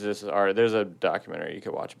 She's this art. There's a documentary you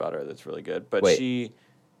could watch about her that's really good. But Wait.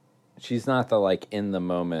 She's not the like in the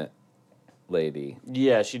moment lady.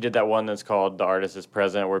 Yeah, she did that one that's called "The Artist Is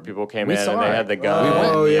Present," where people came We in saw and they it. had the gun.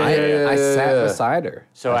 Oh, yeah, I sat yeah. beside her.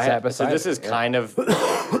 So I sat had, so beside this her. is Yeah. kind of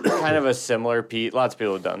a similar piece. Lots of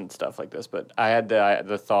people have done stuff like this, but I had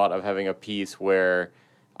the thought of having a piece where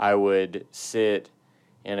I would sit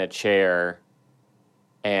in a chair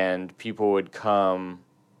and people would come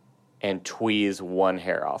and tweeze one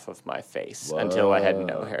hair off of my face until I had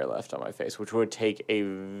no hair left on my face, which would take a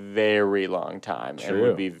very long time and True.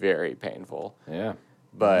 would be very painful. Yeah.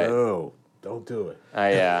 But No, don't do it.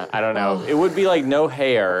 I don't know. It would be like no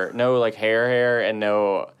hair, no like hair, and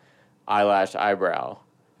no eyebrow.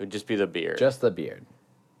 It would just be the beard. Just the beard.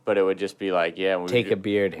 But it would just be like, yeah. We Take would, a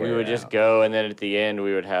beard hair We would just out. go, and then at the end,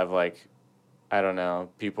 we would have like, I don't know,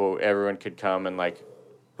 everyone could come and like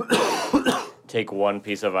take one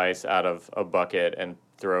piece of ice out of a bucket and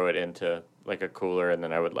throw it into like a cooler, and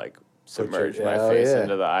then I would like submerge my oh, face yeah.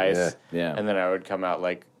 into the ice. Yeah. Yeah. And then I would come out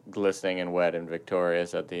like glistening and wet and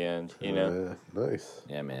victorious at the end, you know? Nice.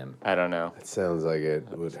 Yeah, man. I don't know. It sounds like it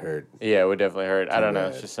would hurt. Yeah, it would definitely hurt. I don't know.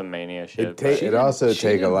 bad. It's just some mania shit. It also she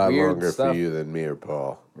take a did lot weird longer stuff. for you than me or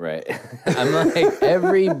Paul. Right. I'm like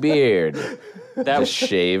every beard That just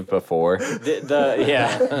shave before.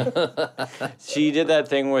 yeah. She did that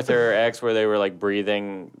thing with her ex where they were like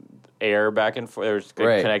breathing air back and forth. They were just like,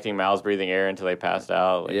 Right. connecting mouths, breathing air until they passed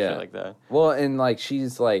out. Like, Yeah. shit like that. Well, and like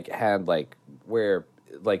she's like had like where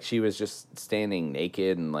like she was just standing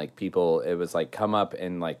naked and like people it was like come up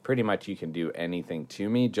and like pretty much you can do anything to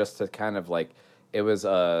me just to kind of like it was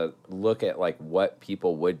a look at like what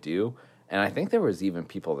people would do. And I think there was even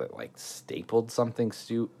people that like stapled something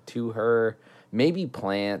to her, maybe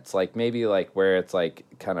plants, like maybe like where it's like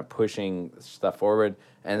kind of pushing stuff forward.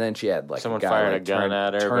 And then she had like Someone a guy, fired like, a gun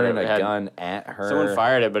at her, but turning it a had- gun at her. Someone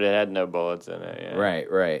fired it, but it had no bullets in it. Yeah.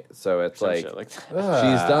 Right. So it's Some like shit like that.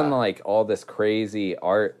 she's done like all this crazy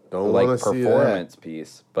art, Don't like wanna see performance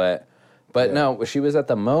piece, but no, she was at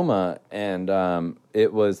the MoMA and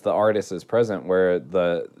it was the Artist Is Present, where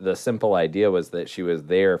the simple idea was that she was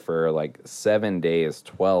there for like 7 days,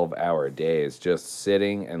 12-hour days, just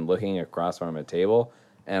sitting and looking across from a table.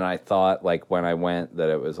 And I thought like when I went that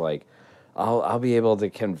it was like I'll be able to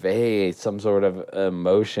convey some sort of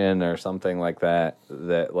emotion or something like that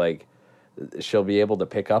like she'll be able to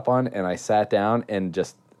pick up on. And I sat down and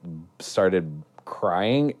just started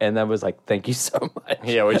crying, and then was like, "Thank you so much."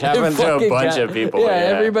 Yeah, which happened to a Fucking bunch guy- of people. Yeah,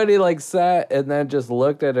 Yeah, everybody like sat and then just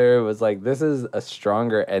looked at her and was like, "This is a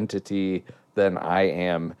stronger entity than I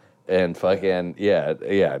am," and fucking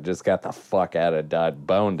just got the fuck out of Dodge,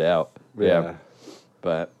 boned out. Yeah,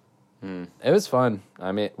 but it was fun.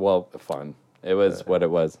 I mean, well, fun. It was what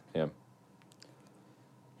it was. Yeah.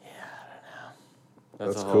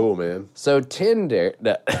 That's cool, man. So Tinder.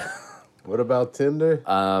 What about Tinder?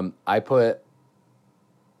 I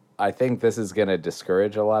think this is going to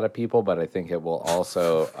discourage a lot of people, but I think it will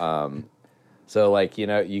also. So, like, you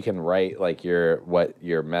know, you can write like what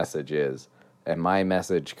your message is, and my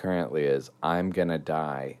message currently is, "I'm gonna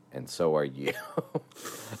die, and so are you."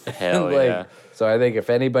 Hell Like, yeah. So I think if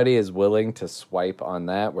anybody is willing to swipe on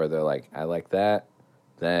that, where they're like, "I like that,"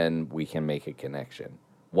 then we can make a connection.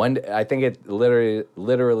 I think it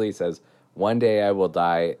literally says, "One day I will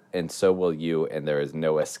die, and so will you," and there is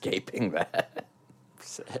no escaping that.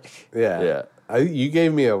 Sick. Yeah. You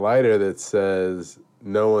gave me a lighter that says,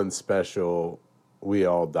 "No one's special. We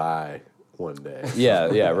all die one day."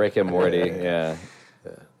 Yeah, Rick and Morty. Yeah.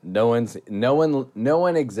 No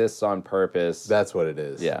one exists on purpose. That's what it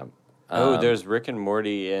is. Yeah. There's Rick and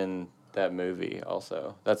Morty in that movie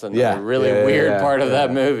also. That's another Yeah. really Yeah, weird yeah, part of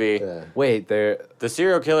that movie. Yeah. Wait, there. The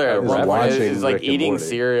serial killer at Is one point watching is like Rick and eating Morty.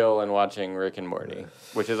 cereal and watching Rick and Morty,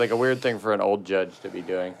 which is like a weird thing for an old judge to be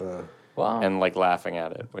doing, Wow. and like laughing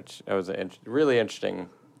at it, which was a really interesting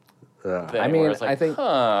thing. I mean, where it's like, I think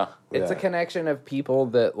it's a Yeah. connection of people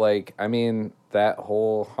that like. I mean, that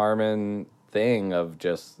whole Harmon thing of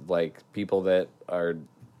just like people that are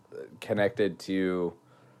connected to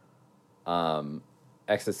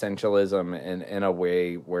existentialism in a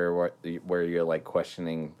way where you're like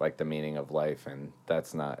questioning like the meaning of life, and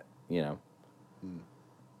that's not, you know.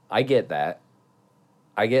 I get that.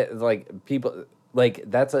 I get like people like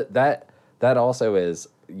that also is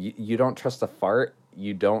you don't trust a fart.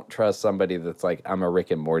 You don't trust somebody that's like, I'm a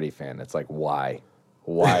Rick and Morty fan. It's like, why?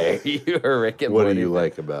 Why are you a Rick and What Morty do you fan?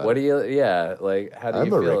 like about What it? do you? Yeah, like how do I'm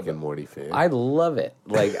you a feel? Rick about and Morty fan. I love it.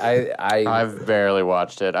 Like I've barely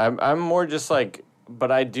watched it. I'm more just like,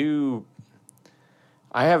 but I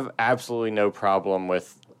have absolutely no problem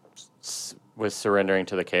with surrendering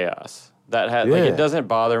to the chaos. Like Yeah. it doesn't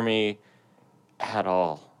bother me at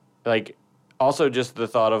all. Like also just the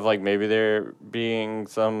thought of like maybe there being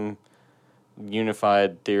some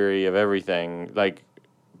unified theory of everything. Like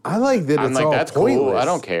I like that I'm it's like, all that's cool. pointless. I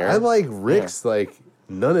don't care. I like Rick's like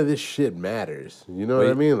none of this shit matters. You know what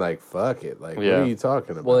I mean? Like fuck it. Like what Yeah. are you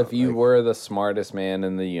talking about? well, if you Like, were the smartest man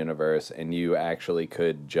in the universe and you actually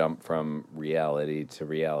could jump from reality to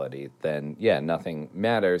reality, then yeah, nothing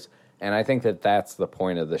matters. And I think that that's the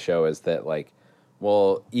point of the show is that like,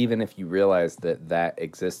 well, even if you realize that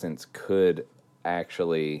existence could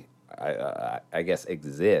actually, I guess,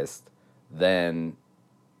 exist, then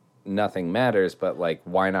nothing matters. But like,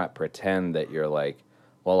 why not pretend that you're like,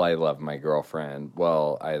 well, I love my girlfriend.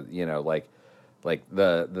 Well, like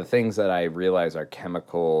the things that I realize are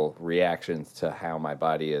chemical reactions to how my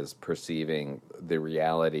body is perceiving the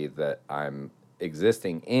reality that I'm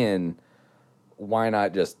existing in. Why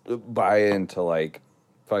not just buy into like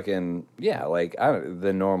fucking like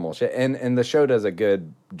the normal shit? And the show does a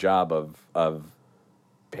good job of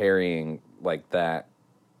parrying like that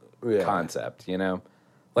yeah. concept, you know?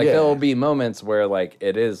 Like Yeah. there will be moments where like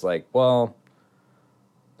it is like, well,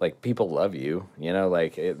 like people love you, you know,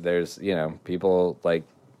 like there's, you know, people like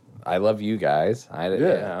I love you guys. You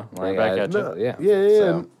know, like, back at you. No, yeah. yeah.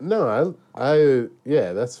 So- No,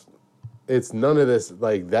 that's it's none of this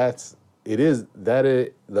like that's it is that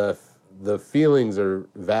it the feelings are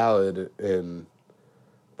valid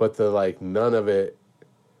but the like none of it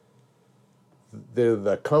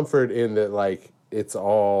the comfort in that like it's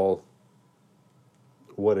all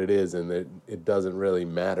what it is and that it doesn't really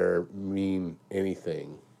mean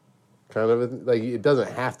anything. Kind of like it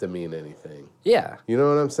doesn't have to mean anything. Yeah. You know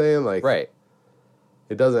what I'm saying? Like Right.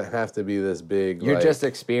 it doesn't have to be this big. You're like, just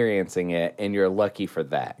experiencing it, and you're lucky for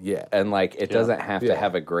that. Yeah. And like, it doesn't have to Yeah.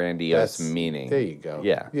 have a grandiose That's- meaning. there you go.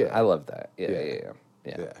 Yeah. Yeah. I love that. Yeah. Yeah.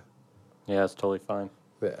 Yeah. yeah, it's totally fine.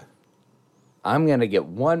 Yeah. I'm gonna get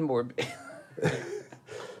one more.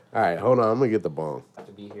 All right, hold on. I'm gonna get the bong.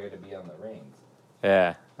 to be here to be on the reins.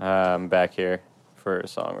 Yeah, I'm back here for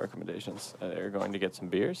song recommendations. They're going to get some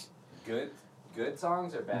beers. Good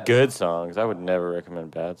songs or bad? Good songs. I would never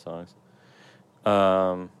recommend bad songs.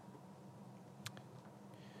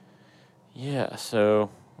 Yeah, so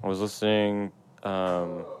I was listening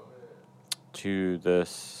to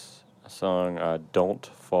this song Don't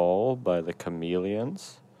Fall by the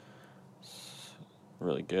Chameleons. It's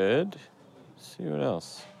really good. Let's see what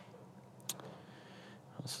else.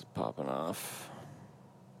 This is popping off.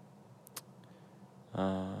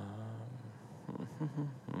 All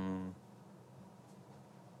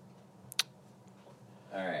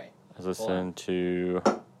right. I was listening to.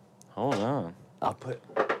 Hold on. I'll put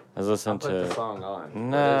I was listening the to. song on.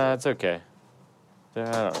 Nah, it's okay. I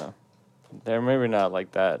don't know. They're maybe not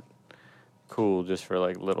like that cool just for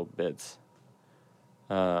like little bits.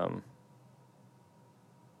 Yeah,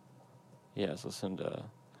 I was listening to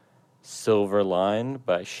Silver Line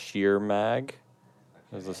by Sheer Mag.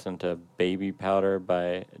 I was listening to Baby Powder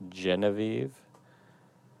by Genevieve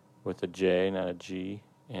with a J, not a G.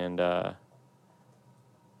 And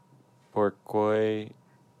Porquoi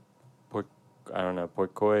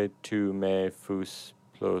tu me fus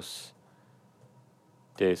plus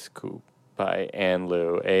descoup by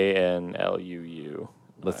Anlou, Anluu.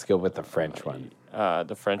 Let's go with the French one.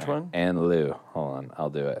 The French one? And Lou. Hold on, I'll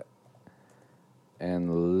do it.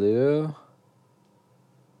 And Lou.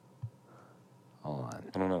 Hold on.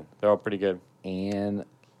 I don't know. They're all pretty good. And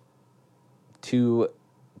two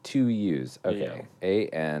U's. Okay.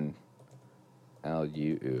 A-N-L-U-U.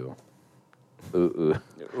 Ooh.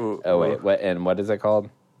 Ooh, Oh wait, what is it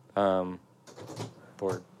called? Porquoi.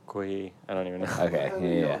 I don't even know. Okay,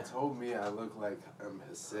 yeah. Y'all told me I look like I'm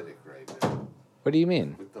Hasidic right now What do you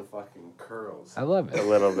mean? with the fucking curls. I love A it.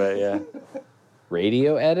 little bit, yeah.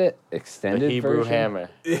 Radio edit, The extended Hebrew version. Hammer.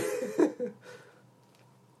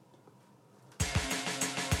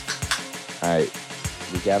 All right,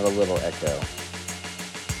 we got a little echo.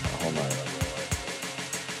 Oh, hold on.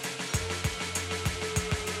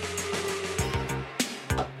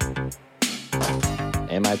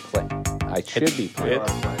 Am I playing? I should be playing.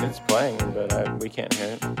 It's playing, but we can't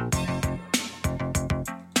hear it.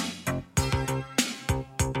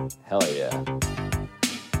 Hell yeah.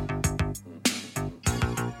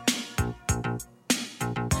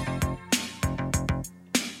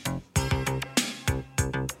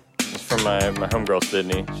 It's from my homegirl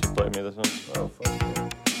Sydney. She played me this one. Oh, fuck yeah.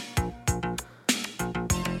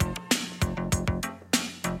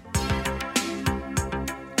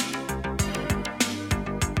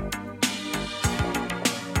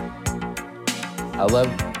 I love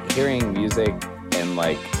hearing music and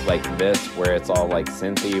like this where it's all like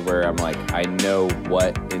synthy where I'm like I know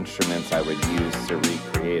what instruments I would use to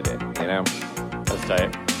recreate it, you know? That's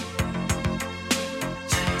tight.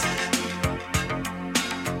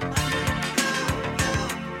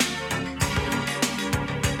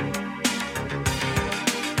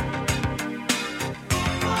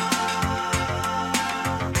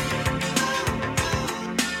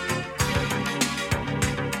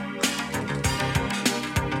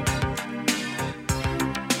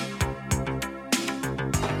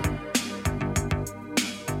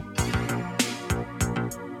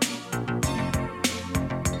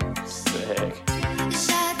 Sick.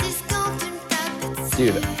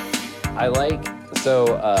 Dude, I like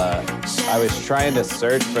I was trying to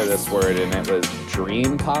search for this word and it was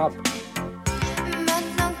dream pop.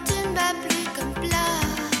 Maintenant tu me bats plus comme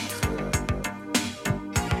plâtre.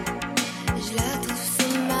 Je la trouve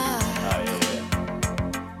si marre.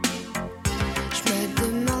 Je me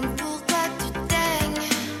demande pourquoi tu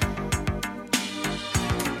daignes.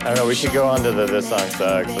 I don't know. We should go on to this song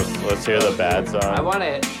sucks. Let's hear the bad song. I want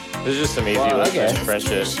it. This is just some easy Well, listening okay. French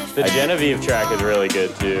shit. The Genevieve track is really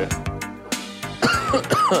good too.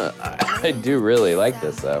 I do really like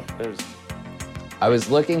this though. I was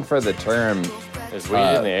looking for the term There's weed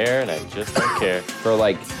in the air, and I just don't care. for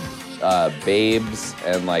like babes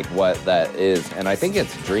and like what that is, and I think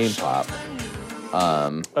it's dream pop.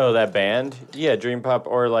 Oh, that band? Yeah, Dream Pop,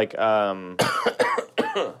 or like we were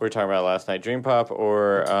talking about last night. Dream Pop,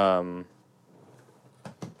 or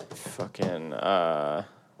fucking God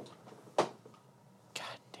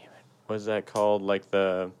damn it, what's that called? Like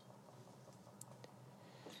the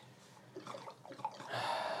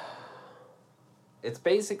It's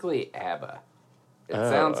basically ABBA. It Oh,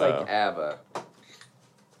 sounds oh. like ABBA,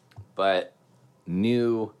 but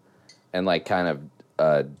new and like kind of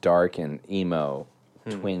dark and emo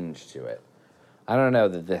twinge to it. I don't know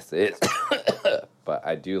that this is, but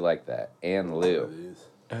I do like that. And Lou.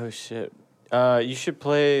 oh shit. You should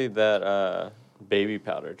play that Baby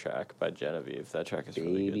Powder track by Genevieve. That track is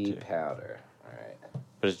really Baby good too. Powder. All right.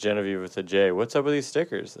 But it's Genevieve with a J. What's up with these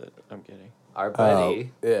stickers that I'm getting? Our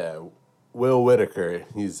buddy. Yeah, Will Whitaker.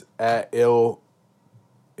 He's at Ill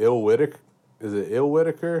Whitaker. Is it Ill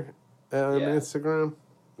Whitaker on Yeah. Instagram?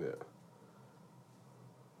 Yeah.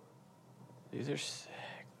 These are sick.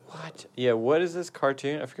 What? Yeah, what is this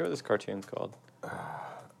cartoon? I forget what this cartoon's called.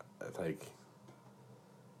 Like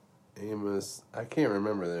Amos. I can't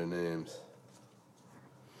remember their names.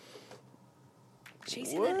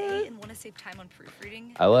 chasing that A and want to save time on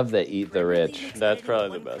proofreading. I love the Eat the Grammarly Rich. makes That's editing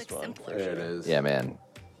probably the one best click one. simpler. There it is. Yeah, man.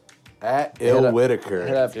 At Hit Ill up- Whitaker.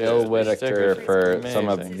 Hit up Dude, Bill these Whitaker stickers are for some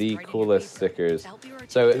of amazing. the coolest stickers. To help you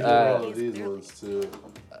So, articulate All your of these ideas ones too.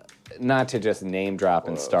 not to just name drop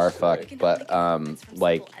and starfuck, but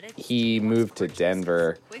like he moved to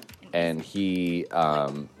Denver and he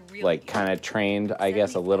like kind of trained, I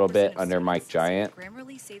guess, a little bit under Mike Giant,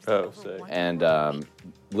 Oh, sick. and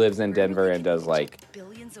lives in Denver and does like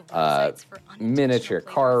miniature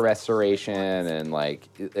car restoration and like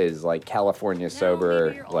is like California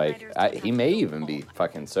sober. Like he may even be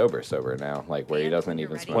fucking sober now, like where he doesn't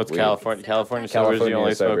even smoke What's weed. California? California sober is you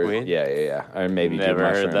only smoke sober. weed? Yeah. Or maybe do Never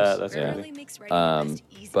heard mushrooms. that. That's yeah.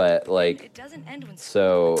 crazy. But like,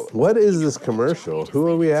 so What is this commercial? Who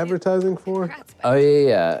are we advertising for? oh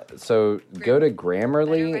yeah. So go to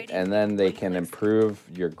Grammarly and then they can improve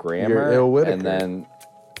your grammar. Ill Whitaker. And then,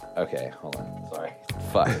 okay, hold on. Sorry.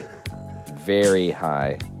 Fuck. Very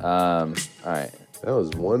high. All right. That was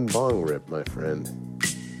one bong rip, my friend.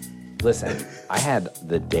 Listen, I had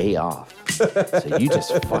the day off, so you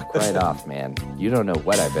just fuck right off, man. You don't know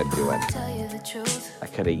what I've been doing. Tell you the truth. I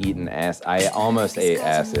could have eaten ass. I almost ate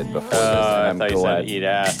acid before this, I and thought I'm you glad. said eat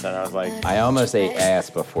ass, and I was like, I almost ate ass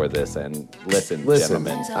before this, and listen, Listen,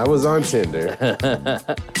 gentlemen, I was on Tinder.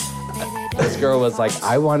 this girl was like,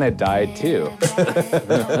 I want to die too.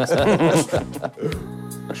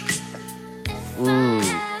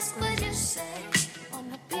 Ask what you say.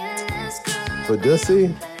 Wanna be less girl.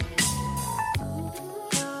 Badussy?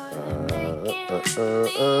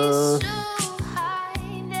 So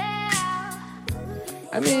high now.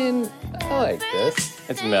 I mean, I like this.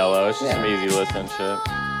 it's mellow. It's just some Yeah. easy listen shit.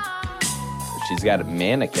 She's got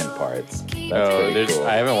mannequin parts. That's Oh, pretty there's. cool.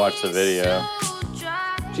 I haven't watched the video.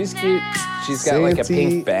 She's cute. She's got like a Santee-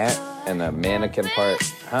 pink bat and a mannequin part.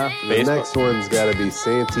 Huh? The Facebook. next one's got to be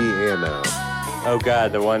Santi Anno. Oh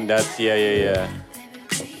God, the one that's yeah.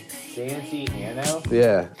 Santi Anno?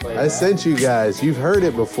 Yeah, I sent you guys. You've heard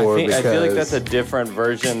it before I because feel like that's a different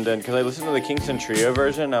version than because I listened to the Kingston Trio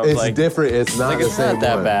version. I was it's like, different. It's not like the it's same not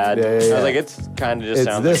that one. bad. Yeah, yeah, I yeah. was like, it's kind of just It's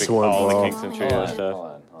sounds this like one, all Paul. the Kingston Trio stuff.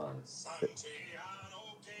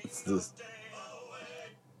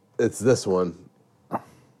 It's this one.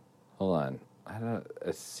 Hold on. I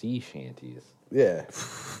don't. Sea shanties. Yeah,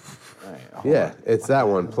 All right. Hold yeah, on. it's that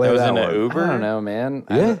one. Play That was that in one. an Uber. I don't know, man.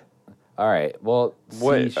 I Yeah. don't- All right. Well, sea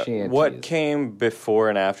What shanties. what came before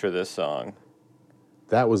and after this song?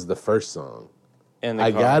 That was the first song. In the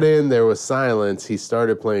I car? got in. There was silence. He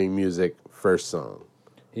started playing music. First song.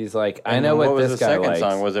 He's like, I And know what was this the guy second likes.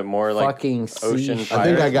 song? Was it more like Fucking Ocean sea Fire? I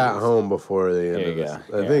think I Pirates? got home before the end Here of you this.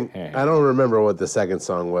 go. I think Here. I don't remember what the second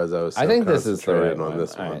song was. I was. So I think this is the right concentrated one. on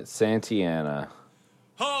this All one. right, Santiana.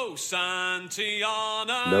 Oh,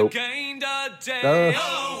 Santiana Nope. gained a day away.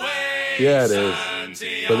 Yeah, it is.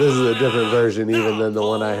 But this is a different version even than the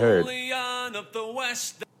one I heard. Napoleon of the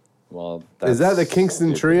West. Well, Is that the that's Kingston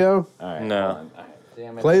stupid. Trio? All right, No. hold on. All right,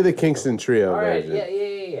 damn it. Play the Kingston Trio All right,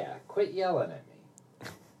 version. yeah. Quit yelling at me.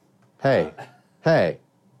 Hey,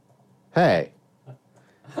 hey.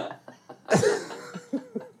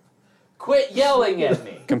 Quit yelling at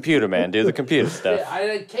me. Computer man, do the computer stuff.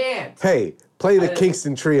 I can't. Hey, play the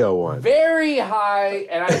Kingston Trio one. Very high,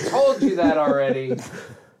 and I told you that already.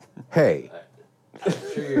 Hey, I'm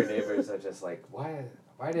sure your neighbors are just like, why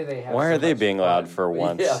do they have? Why so are they much being fun? loud for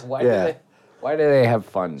once? Yeah. Why Yeah. do they? Why do they have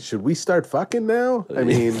fun? should we start fucking now? I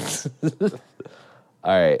mean,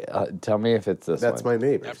 All right, tell me if it's this that's one. my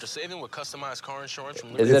neighbor. After saving with customized car insurance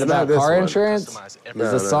from Is It's it not about this car one. insurance? Customized Is every-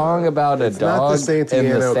 No, the no, song no. about a It's not dog the and the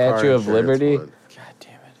Santiano car Statue of insurance Liberty? one. God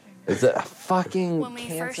damn it. Is it a fucking When we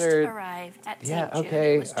first cancer? arrived at St. Yeah. Jude,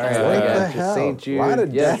 Okay. it was All right. just I What got the you. hell? St. Jude. A lot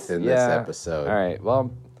of yes, death in this yeah. episode. All right.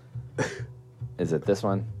 Well, is it this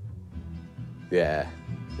one? Yeah.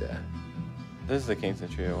 This is the Kingston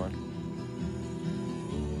Trio one.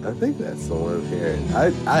 I think that's the one here.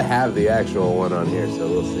 I have the actual one on here, so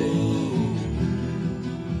we'll see.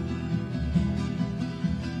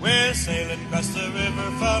 We're sailing across the river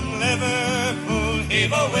from Liverpool.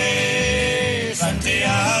 Heave away,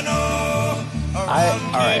 Santiano. All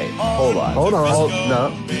right. Hold on. Hold on.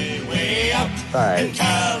 No. Be way out All in right.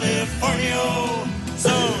 California. So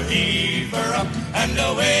heave her up and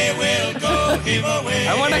away we'll go. Heave away.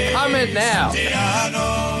 I want to comment now.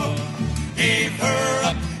 Santiano. Heave her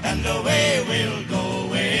up and away we'll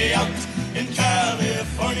go way out in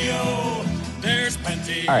California. There's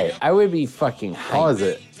plenty. All right. I would be fucking hyped. Pause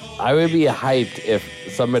it. I would be hyped if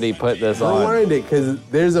somebody put this on. Rewind it because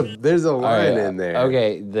there's a All line right, in there.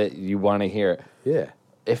 Okay, that you want to hear. Yeah.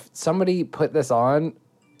 If somebody put this on,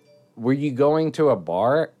 were you going to a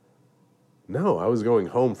bar? No, I was going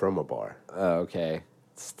home from a bar. Oh, okay.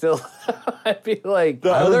 Still, I'd be like...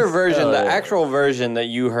 The other version, the actual version that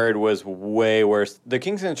you heard was way worse. The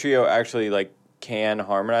Kingston Trio actually, like, can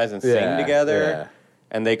harmonize and sing together. Yeah.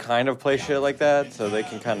 And they kind of play shit like that, so they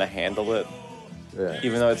can kind of handle it. Yeah.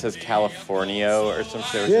 Even though it says California or some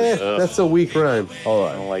shit. Yeah, that's a weak rhyme. Hold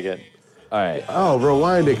I don't like it. All right. Oh,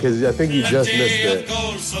 rewind it, because I think you just missed it.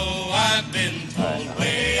 So I've been told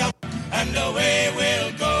way up, and away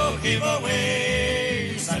we'll go, give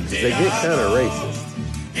away. They get kind of racist.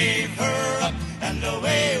 Gave her up, and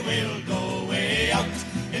away we'll go way out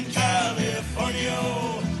in California.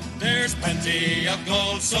 There's plenty of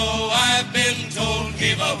gold, so I've been told,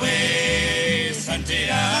 give away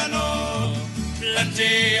Santiano.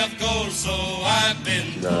 Plenty of gold, so I've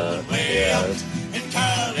been told, way out in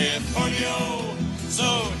California.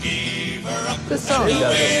 So give her up, This song and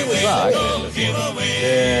away doesn't we'll suck. go, give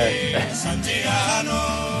away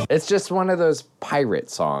Santiano. It's just one of those pirate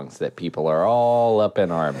songs that people are all up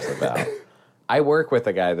in arms about. I work with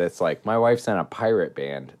a guy that's like, my wife's in a pirate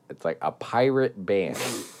band. It's like a pirate band.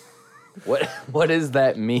 What does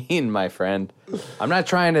that mean, my friend? I'm not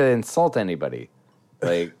trying to insult anybody.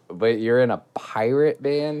 Like, but you're in a pirate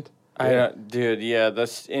band? I don't, dude, yeah,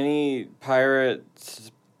 that's any pirate,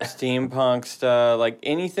 steampunk stuff, like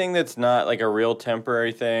anything that's not like a real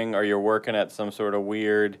temporary thing, or you're working at some sort of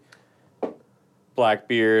weird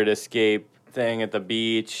Blackbeard escape thing at the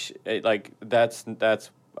beach. Like that's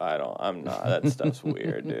I'm not. That stuff's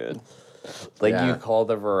weird, dude. Like Yeah. you call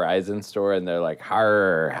the Verizon store and they're like,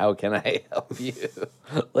 "Har, how can I help you?"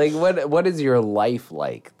 Like what is your life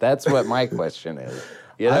like? That's what my question is.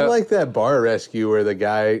 You know? I like that bar rescue where the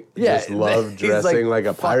guy just loved he's dressing like,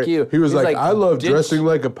 like a "Fuck pirate. you." He was He's like, like, I love "Ditch." dressing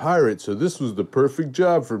like a pirate, so this was the perfect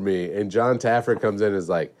job for me. And John Taffer comes in and is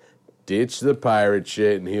like, ditch the pirate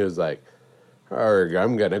shit. And he was like, arg,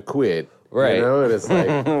 I'm going to quit. Right. You know? And it's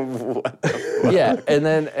like, Yeah, and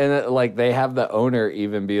then like they have the owner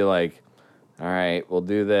even be like, "All right, we'll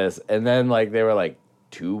do this," and then like they were like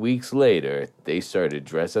 2 weeks later they started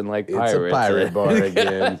dressing like it's pirates, a pirate bar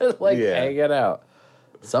again. like yeah. hanging out.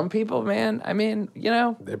 Some people, man, I mean, you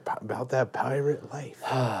know, They're about that pirate life.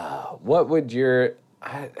 what would your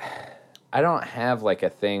I don't have like a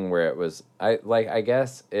thing where it was I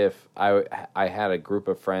guess if I had a group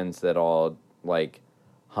of friends that all like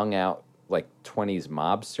hung out like 20s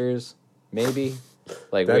mobsters maybe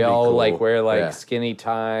like That'd we be all cool. like wear like Yeah. skinny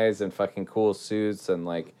ties and fucking cool suits and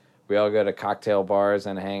like we all go to cocktail bars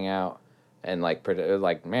and hang out and like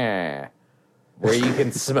like meh where you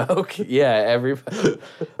can smoke. Yeah, everybody.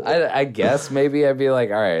 I guess maybe I'd be like,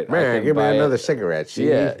 all right, I Man, can give me buy another it. cigarette, see?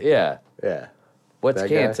 Yeah, yeah. Yeah. What's That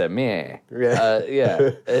guy? cancer? Meh. Yeah. Yeah.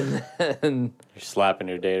 And then You're slapping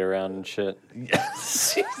your date around and shit.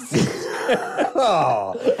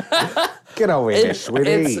 Get over here, it's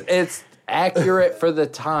sweetie. it's accurate for the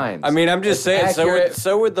times. I mean, I'm just saying. accurate.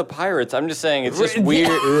 So would the pirates. I'm just saying it's just Yeah. weird.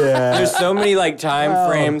 Yeah. There's so many like time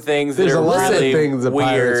frame things that there's are a lot of really things the weird.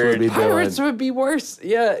 pirates would be Pirates doing. would be worse.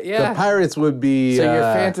 Yeah, yeah. The pirates would be. so you're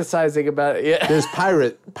fantasizing about it. Yeah. There's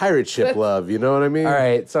pirate ship love. You know what I mean? All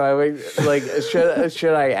right. So I would like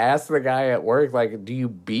should I ask the guy at work like, do you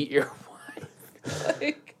beat your wife?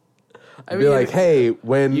 Like, I Be like, hey,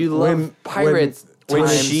 when you love pirates. When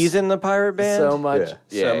times she's in the pirate band, so much.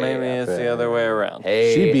 Yeah. so maybe it's the other way around.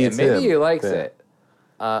 Hey, She beats and maybe him. he likes Yeah.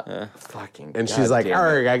 it. Fucking. and she's like, goddamn it.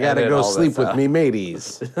 arg, I gotta Edit go all sleep this with out. me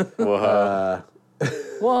mateys. Well,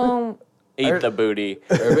 Eat the booty.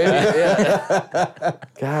 or maybe, yeah.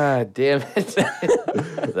 God damn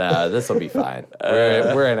it. Nah, this will be fine.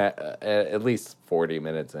 We're in at least 40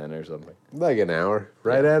 minutes in or something. Like an hour.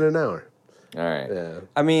 Right at an hour. All right. Yeah.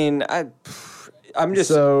 I mean, I'm just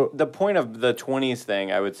So- the point of the 20s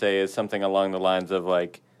thing. I would say is something along the lines of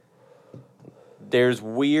like, there's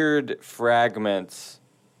weird fragments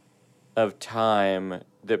of time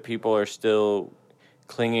that people are still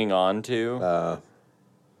clinging on to.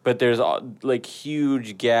 But there's like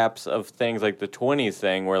huge gaps of things like the 20s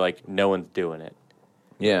thing where like no one's doing it.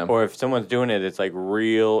 Yeah. Or if someone's doing it, it's like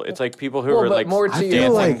real. It's like people who well, are but like more to feel your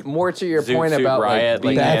like more to your Zoot point Suit about Riot,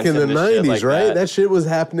 like being like Back in the dancing to shit 90s, like right? that. That shit was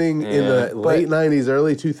happening in the But- late 90s,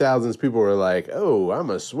 early 2000s. People were like, oh, I'm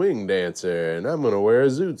a swing dancer and I'm going to wear a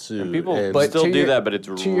zoot suit. people And- But still to do your- that, but it's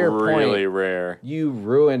to your really point, rare. you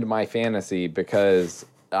ruined my fantasy because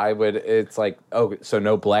it's like, oh, so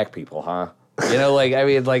no black people, huh? You know, like, I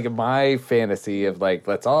mean, like my fantasy of like,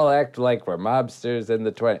 let's all act like we're mobsters in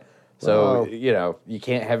the 20s. So, Well- you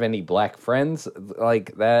can't have any black friends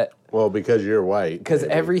like that. Well, because you're white. Because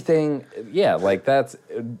maybe. everything, like that's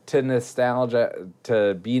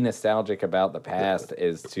to be nostalgic about the past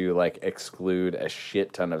is to like exclude a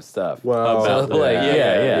shit ton of stuff. Well, So, like,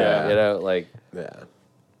 yeah. yeah.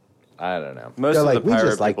 I don't know. Most They're of like, the we pirate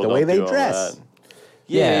just like people the way don't they do all dress. that.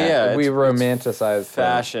 Yeah, we it's romanticize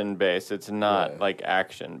fashion based. It's not like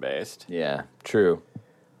action based. Yeah, true.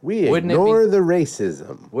 We Wouldn't it ignore be- the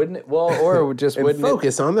racism Wouldn't it? Well, or just and wouldn't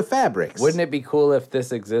focus on the fabrics. Wouldn't it be cool if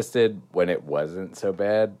this existed when it wasn't so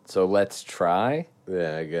bad? So let's try.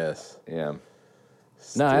 Yeah, I guess. Yeah.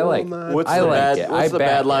 No, I like. not- What's I the like bad? it. What's I the back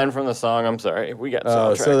bad it. line from the song? I'm sorry, we got.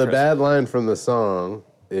 Oh, sidetracked so the for a bad line from the song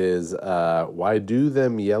is, "Why do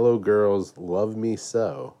them yellow girls love me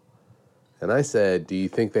so?" And I said, "Do you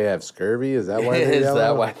think they have scurvy? Is that why they're Is yellow?"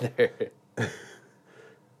 that why they're?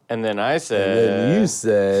 And then I And said, then you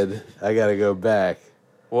said, "I got to go back."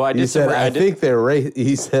 "Well, I You did some. said, I "I did, think they're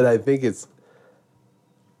He said, "I think it's."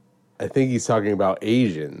 I think he's talking about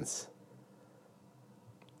Asians.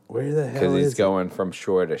 Where the hell Because is he's it? going from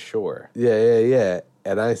shore to shore. Yeah.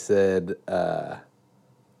 And I said,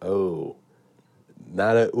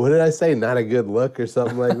 what did I say? Not a good look or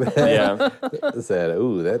something like that? yeah." I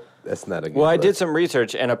said, that's not a good Well, I look. did some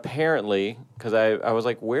research, and apparently, because I was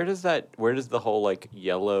like, where does the whole like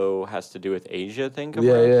yellow has to do with Asia thing come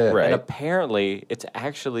Yeah, from? yeah. Right. And apparently, it's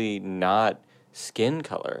actually not skin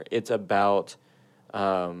color. It's about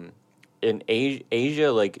in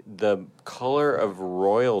Asia, like the color of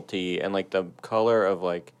royalty and like the color of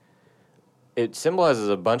like it symbolizes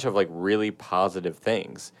a bunch of like really positive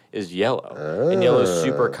things is yellow. And yellow is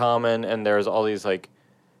super common, and there's all these like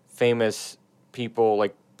famous people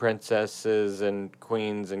like princesses and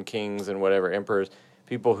queens and kings and whatever emperors,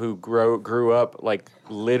 people who grew up like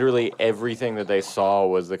literally everything that they saw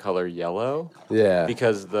was the color yellow. Yeah.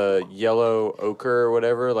 Because the yellow ochre or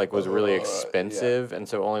whatever like was really expensive, and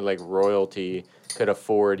so only like royalty could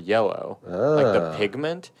afford yellow, like the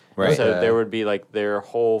pigment. Right. So Okay. there would be like their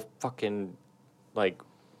whole fucking like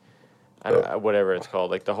I don't know, whatever it's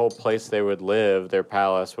called, like the whole place they would live, their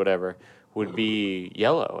palace, whatever, would be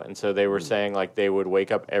yellow. And so they were saying like they would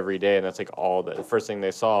wake up every day, and that's like all the first thing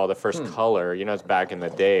they saw, the first color. You know, it's back in the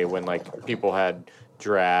day when like people had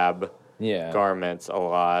drab Yeah. garments a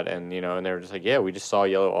lot, and and they were just like, yeah, we just saw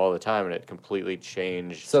yellow all the time, and it completely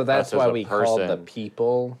changed. So that's us as why a we called the person.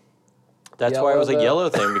 people. That's why it was a yellow, yellow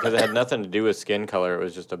thing, because it had nothing to do with skin color. It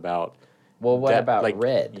was just about Well, what that, about like,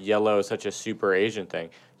 red? Yellow is such a super Asian thing.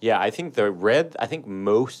 Yeah, I think the red. I think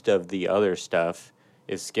most of the other stuff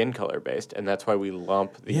is skin color based, and that's why we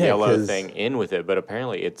lump the Yeah, yellow 'cause- thing in with it. But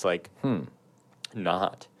apparently, it's like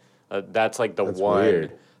not. That's like the That's one.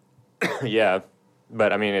 weird. Yeah,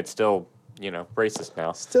 but I mean, it's still racist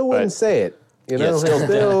now. Still wouldn't But- say it. You Yeah, know,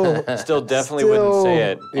 still- Still definitely wouldn't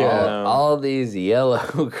say it. Yeah. even though All these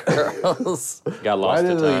yellow girls. got lost Why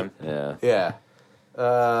to did we- time. Yeah.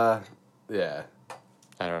 Yeah. Yeah.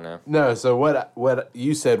 I don't know. No, so what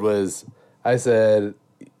you said was, I said,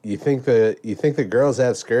 you think the girls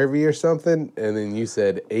have scurvy or something, and then you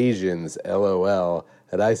said Asians, LOL,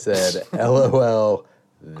 and I said, LOL,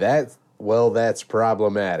 that's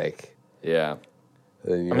problematic. Yeah.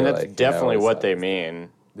 And you I mean, were that's like, yeah, definitely what's what up? they mean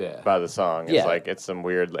Yeah. by the song. It's Yeah. like it's some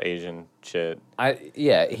weird Asian shit.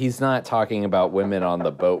 He's not talking about women on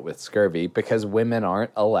the boat with scurvy because women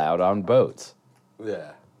aren't allowed on boats.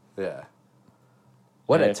 Yeah. Yeah.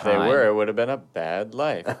 What And a if time. they were, it would have been a bad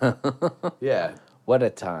life. Yeah. What a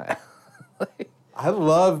time. I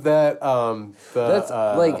love that. That's,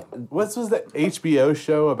 like- what was the HBO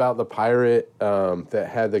show about the pirate that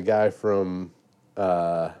had the guy from?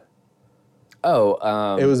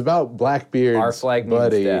 It was about Blackbeard's Our Flag Means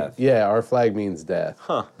buddy. Death. Yeah, Our Flag Means Death.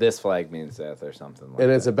 This flag means death or something like And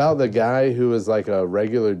that. it's about the guy who was like a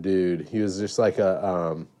regular dude. He was just like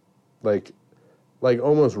a like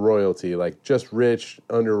almost royalty, like just rich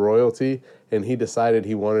under royalty, and he decided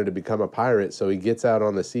he wanted to become a pirate, so he gets out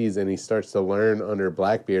on the seas and he starts to learn under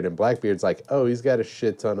Blackbeard, and Blackbeard's like, "Oh, he's got a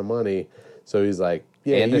shit ton of money." So he's like,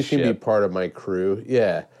 "Yeah, And a you can be ship. part of my crew."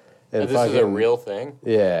 Yeah. And This is a real thing.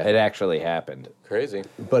 Yeah. It actually happened. Crazy.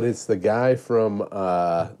 But it's the guy from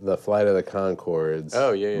the Flight of the Conchords.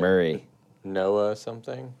 Oh yeah, yeah. Murray. Noah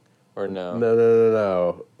something or no?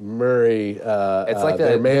 No. Murray. It's like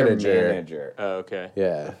their their manager. Oh, okay.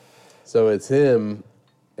 Yeah. So it's him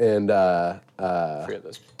and I forget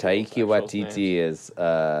this. Taiki people's actual names. Waititi is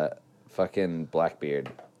fucking Blackbeard.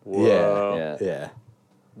 Whoa. yeah.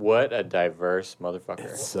 What a diverse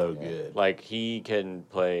motherfucker. So good. Like he can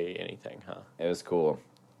play anything, huh? It was cool.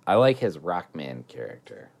 I like his Rockman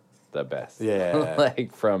character the best. Yeah.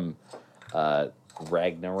 Like from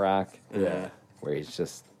Ragnarok. Yeah. Where he's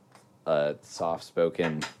just a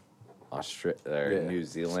soft-spoken New I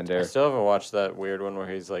Zealander. still haven't watched that weird one where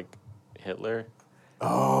he's like Hitler.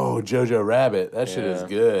 Oh, Jojo Rabbit. That shit is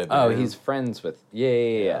good. Oh, man. he's friends with...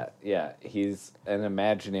 Yeah. He's an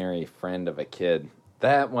imaginary friend of a kid.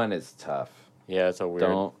 That one is tough. Yeah, it's a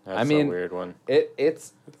weird. That's a weird one.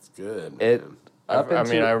 It's good.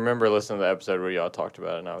 I remember listening to the episode where y'all talked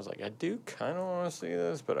about it, and I was like, I do kind of want to see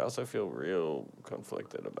this, but I also feel real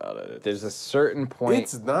conflicted about it. There's a certain point.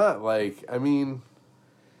 It's not like, I mean,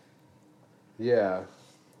 yeah.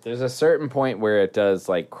 There's a certain point where it does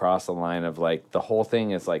like cross a line of like the whole thing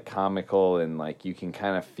is like comical and like you can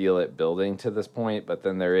kind of feel it building to this point, but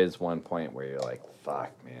then there is one point where you're like, fuck,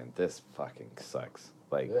 man, this fucking sucks.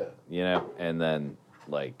 Like, you know, and then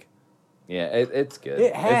like, yeah, it's good.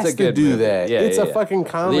 It has it's a to good do movie. that. Yeah, it's yeah, a yeah. fucking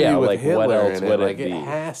comedy Yeah, with like, Hitler what else in it. would it Like, be? it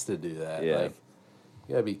has to do that. Yeah. Like,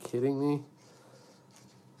 you gotta be kidding me.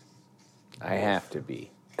 I have to be.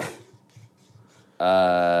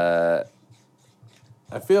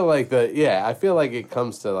 I feel like I feel like it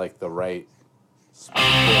comes to like the right spot.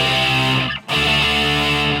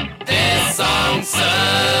 This song sucks.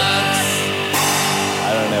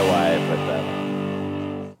 I don't know why I put that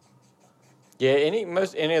on. Yeah, any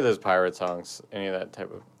of those pirate songs, any of that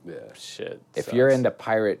type of shit. If sucks. you're into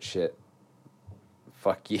pirate shit,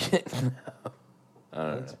 fuck you. I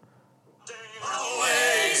don't know.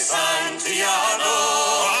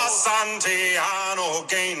 Santiano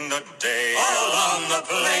gained a day along the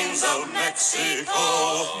plains of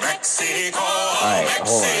Mexico. Mexico, right,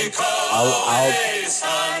 hold on. Mexico. I'll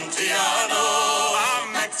Santiano,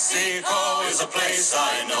 Mexico is a place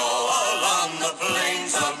I know along the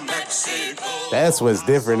plains of Mexico. That's what's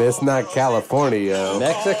different. It's not California, yo.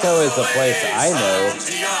 Mexico is a place I know.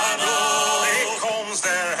 Santiano, they combs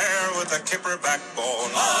their hair with a kipper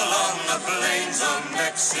backbone along the plains of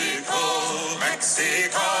Mexico.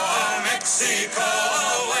 Mexico, Mexico,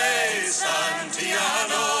 away,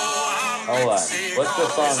 Santiano. Hold on. What's the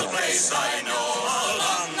song? Is a place I know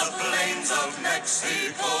along the plains of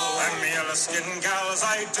Mexico. And the yellow skin gals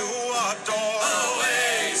I do adore.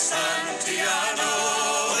 Away, Santiano.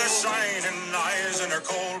 Their shining eyes and her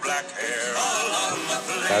coal black hair. Along the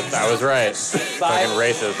plains I was right. Fucking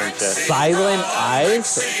racism shit. Silent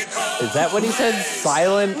Eyes? Is that what he said?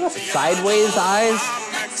 Silent, sideways eyes?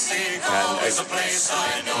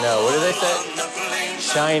 No, what did they say?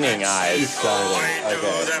 Shining eyes. Okay.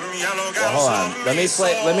 Well, hold on. Let me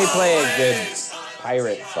play a good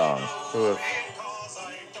pirate song.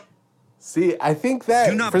 See, I think that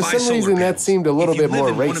Do not for buy some solar reason that panels. seemed a little If you bit live more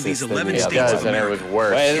in one of these racist than 11 the states other of and it America, was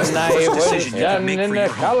worse. When It's the I toughest was decision you can done make in for the your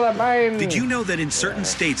home. Columbine. Did you know that in certain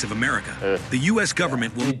states of America, the U.S.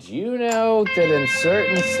 government will... Did you know that in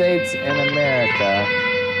certain states in America,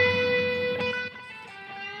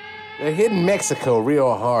 They're hitting Mexico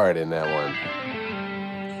real hard in that one.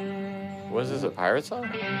 Was this a pirate song?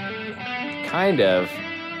 kind of,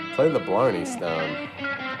 Play the Blarney Stone.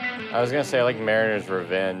 I was gonna say like Mariner's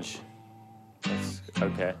Revenge. That's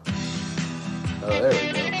okay. Oh, there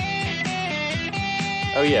we go.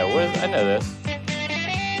 Oh yeah, I know this.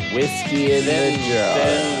 Whiskey in the jar.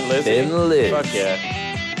 Thin Lizzy? Thin Liz. Fuck yeah.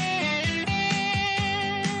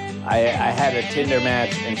 I had a Tinder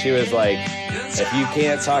match, and she was like, if you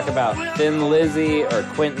can't talk about Thin Lizzy or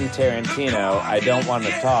Quentin Tarantino, I don't want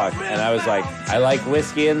to talk. And I was like, I like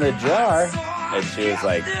whiskey in the jar. And she was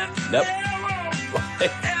like, nope.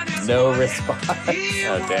 No response.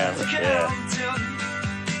 Oh damn. Yeah.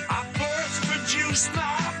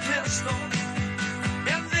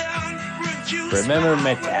 Remember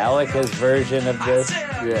Metallica's version of this?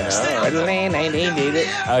 Yeah.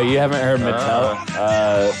 Oh, you haven't heard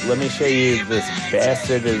Metallica? Let me show you this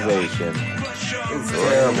bastardization. It's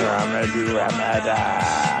terrible.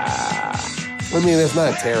 I mean, it's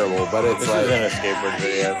not terrible, but it's This like... is in a skateboard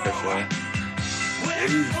video for sure.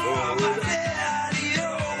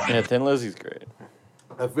 Yeah, Thin Lizzy's great.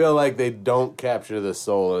 I feel like they don't capture the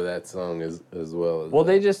soul of that song as well as... Well,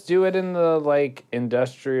 they just do it in the, like,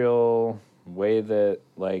 industrial way that,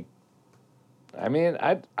 like... I mean,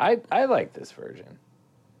 I like this version.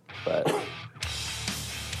 But...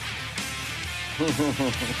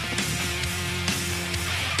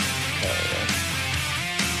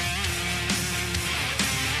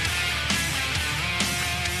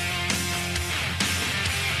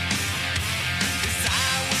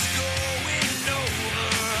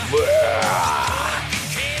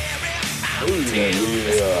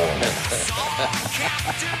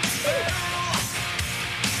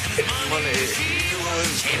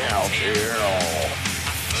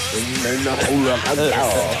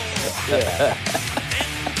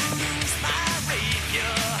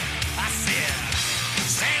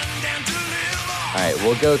 right,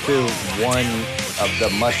 we'll go through one of the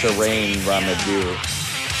Musha Rain Ramadou.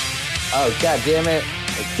 Oh, god damn it.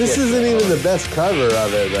 This isn't even the best cover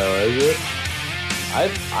of it, though, is it?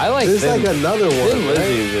 I like There's Thin, like another one. Thin right?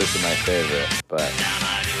 Lizzy's is my favorite, but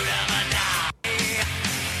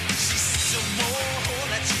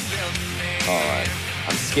hold on.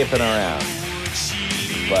 I'm skipping around.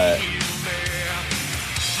 But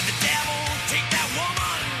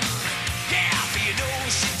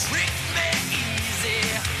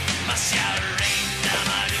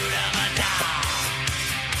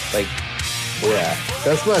like, Yeah,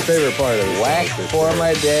 that's my favorite part of it. whack for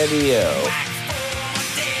my daddy-o.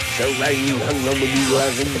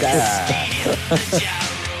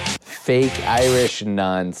 Fake Irish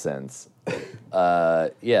nonsense.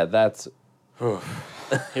 Yeah, that's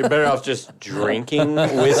You're better off just drinking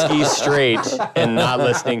whiskey straight and not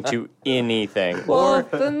listening to anything. well.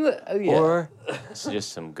 Then yeah. Or it's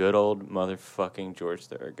just some good old motherfucking George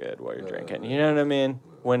Thorogood while you're drinking. You know what I mean?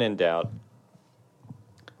 When in doubt.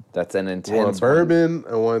 That's an I want intense one. bourbon,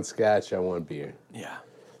 I want scotch, I want beer. Yeah.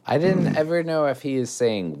 I didn't ever know if he is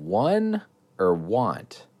saying one or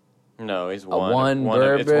want. No, he's A one. one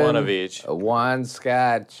bourbon, It's one of each. a one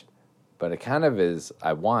scotch, but it kind of is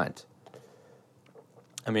I want.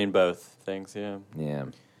 I mean, both things, yeah. Yeah.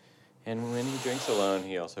 And when he drinks alone,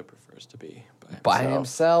 he also prefers to be By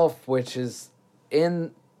himself, which is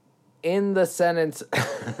in the sentence.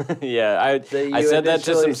 Yeah, I you said that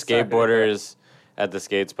to some initially started skateboarders at the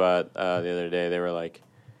skate spot the other day. They were like,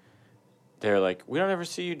 we don't ever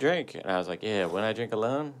see you drink. And I was like, yeah, when I drink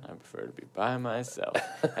alone, I prefer to be by myself.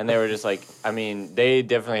 And they were just like, I mean, they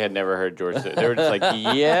definitely had never heard George. They were just like,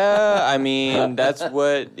 yeah, I mean, that's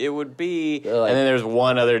what it would be. Like, and then there was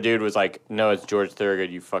one other dude was like, no, it's George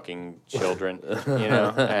Thorogood, you fucking children. You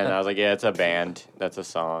know? And I was like, yeah, it's a band. That's a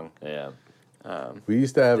song. Yeah. We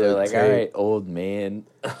used to have They're a like, tape all right, old man.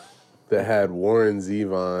 that had Warren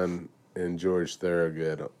Zevon and George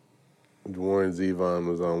Thorogood. Warren Zevon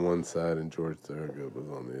was on one side and George Thorogood was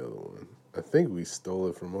on the other one. I think we stole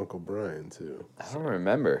it from Uncle Brian, too. I don't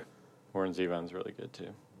remember. Warren Zevon's really good, too.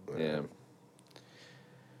 Yeah.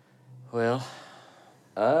 Well,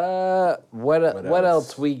 what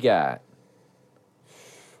else we got?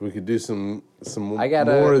 We could do some I got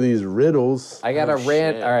more of these riddles. I got a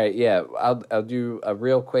rant. shit. All right, yeah, I'll do a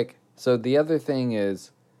real quick. So the other thing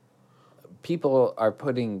is, people are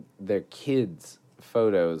putting their kids'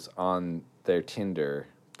 photos on their Tinder,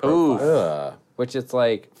 ooh, Ugh, which it's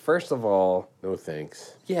like, first of all, no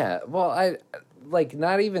thanks. yeah, well, I like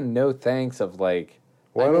not even no thanks of like.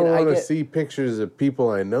 Well, I mean, don't want to get- see pictures of people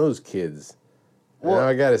I know's kids. Well, now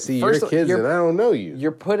I got to see your first of- kids you're- and I don't know you.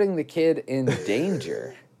 You're putting the kid in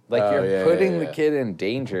danger. Like, Oh, you're yeah, putting yeah, the yeah. kid in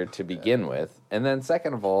danger to begin with. And then,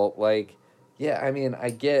 second of all, like, yeah, I mean, I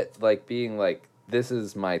get, like, being like, this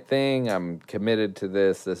is my thing. I'm committed to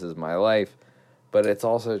this. This is my life. But it's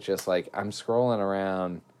also just, like, I'm scrolling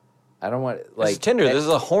around. I don't want, like, like... this is Tinder. This is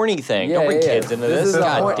a horny thing. Yeah, Don't bring yeah, yeah. kids into This this. is a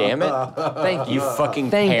God hor- damn it. Thank you. You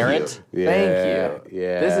fucking Thank parent. you. Yeah, Thank you.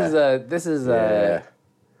 yeah. This is Yeah.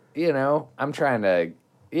 you know, I'm trying to,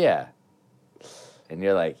 yeah. And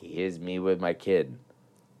you're like, here's me with my kid.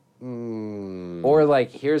 Or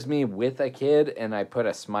like, here's me with a kid, and I put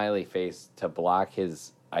a smiley face to block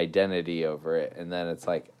his identity over it, and then it's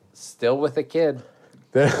like, still with a kid.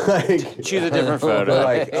 They're like, Choose a different photo. they're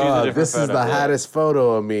like, Choose a different this is photo. the hottest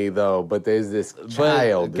photo of me, though, but there's this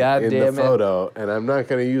child God in the damn it. photo, and I'm not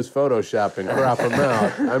going to use Photoshop and crop him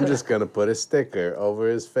out. I'm just going to put a sticker over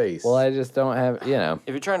his face. Well, I just don't have, you know.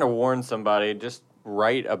 If you're trying to warn somebody, just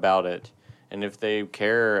write about it. And if they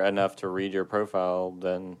care enough to read your profile,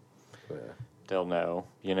 then they'll know,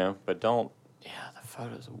 you know? But don't, yeah, the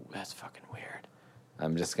photos, that's fucking weird.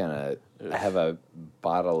 I'm just gonna have a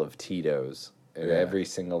bottle of Tito's in Yeah. every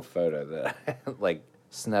single photo that I, like,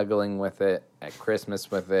 snuggling with it at Christmas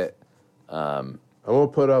with it. I'm gonna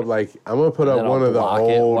put up one I'll of the block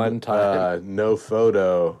it old one time. no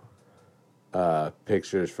photo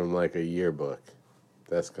pictures from like a yearbook.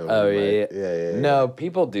 That's gonna Oh, be yeah. No,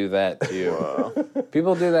 people do that too.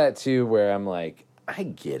 People do that too, where I'm like, I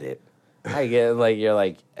get it. I get it. Like, you're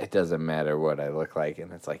like, it doesn't matter what I look like.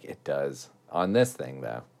 And it's like, it does. On this thing,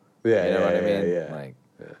 though. Yeah, You know what I mean? Yeah. Like,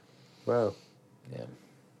 Well, yeah.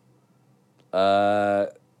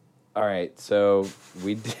 All right, so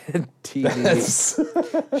we did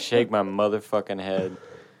TV. Shake my motherfucking head.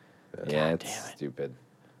 Yeah, it's stupid.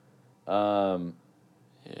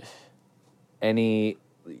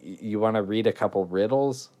 You want to read a couple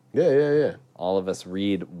riddles? Yeah. All of us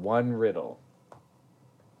read one riddle.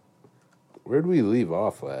 Where'd we leave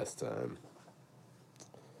off last time?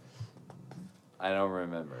 I don't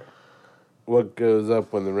remember. What goes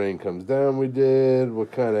up when the rain comes down? We did.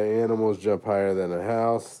 What kind of animals jump higher than a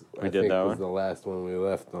house? We did that was one. the last one we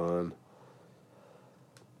left on.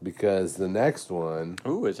 Because the next one...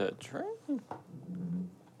 Ooh, is it a train?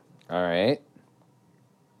 All right.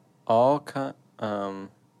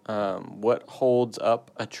 What holds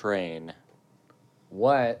up a train?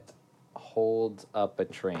 What holds up a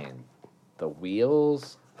train? The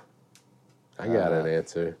wheels? I got an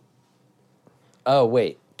answer. Oh,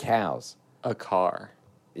 wait. Cows. A car.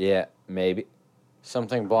 Yeah, maybe.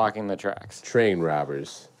 Something blocking the tracks. Train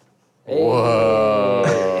robbers.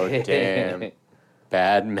 Whoa, damn.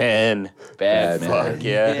 Bad men. Bad Fuck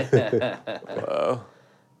yeah. Whoa.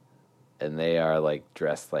 And they are like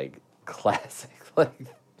dressed like classic. Like,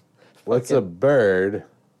 What's a bird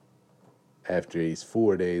after he's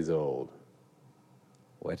 4 days old?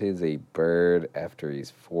 what is a bird after he's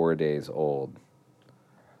 4 days old?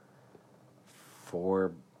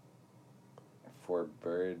 For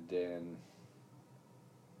bird and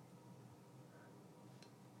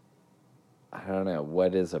I don't know.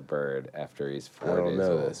 What is a bird after he's 4 I days don't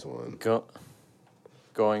know old? this one.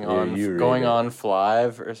 Going Yeah, on, you read going it. on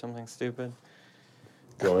Flive or something stupid.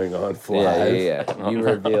 Going on Yeah, flies. yeah. You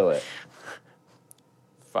reveal it.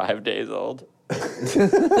 5 days old.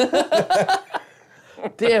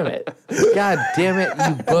 Damn it. God damn it,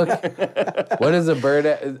 you book. What is a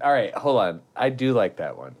bird? All right, hold on. I do like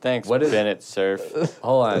that one. Thanks, What is, Bennett Cerf.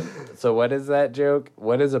 hold on. So what is that joke?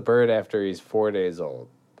 What is a bird after he's 4 days old?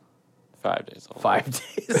 5 days old. 5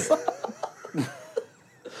 days.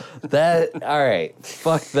 That, all right.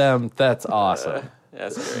 Fuck them. That's awesome.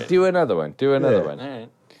 That's great. Do another one. Do another Yeah. one. All right.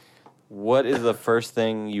 What is the first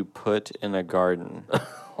thing you put in a garden?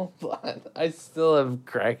 Hold on. I still am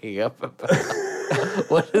cracking up about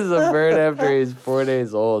what is a bird after he's 4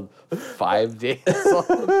 days old? 5 days old?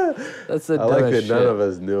 That's the I like dumbest that none shit. of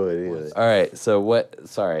us knew it either. All right, so what?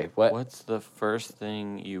 Sorry, what? What's the first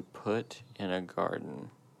thing you put in a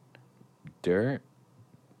garden? Dirt?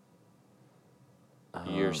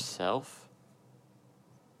 Yourself?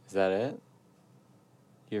 Is that it?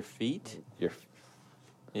 Your feet? Your.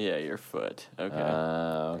 Yeah, your foot. Okay.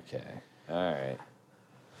 Okay. All right.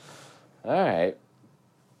 All right.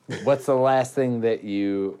 What's the last thing that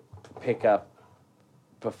you pick up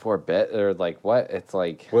before bed, or like what? It's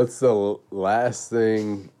like What's the last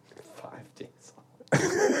thing? 5 days.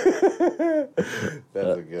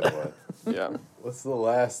 That's a good one. yeah. What's the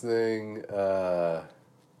last thing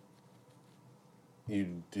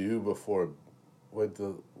you do before? What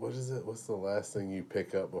is it? What's the last thing you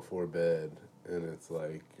pick up before bed? And it's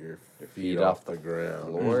like your feet off the ground,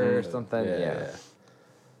 floor or something. Yeah.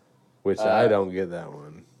 Which I don't get that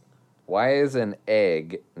one. Why is an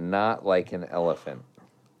egg not like an elephant?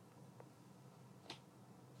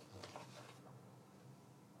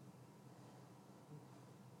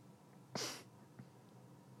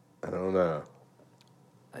 I don't know.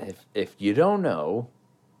 If you don't know,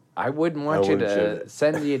 I wouldn't want you wouldn't to shit it.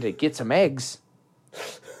 send you to get some eggs.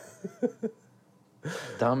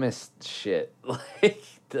 Dumbest shit. Like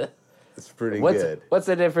It's pretty what's good. what's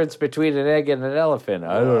the difference between an egg and an elephant?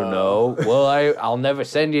 I don't know. Well, I'll never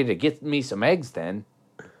send you to get me some eggs then.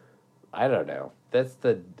 I don't know. That's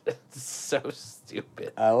so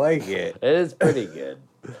stupid. I like it. It is pretty good.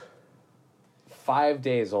 5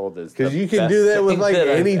 days old is Because the you can best do that with thing like that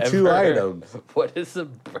I've any two ever- items. What is a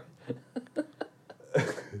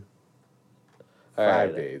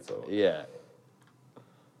 5 days old. Yeah.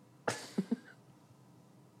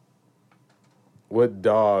 What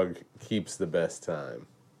dog keeps the best time?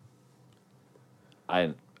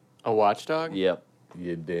 I A watchdog? yep.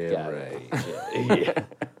 You're damn Got right. it. Yeah.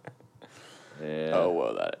 Yeah. Oh,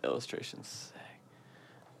 well, that illustration's sick.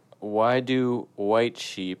 Why do white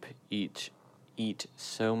sheep eat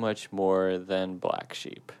so much more than black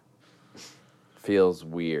sheep? Feels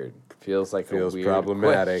weird. Feels like Feels a weird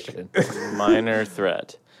problematic. question. Minor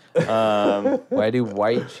threat. Why do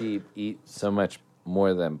white sheep eat so much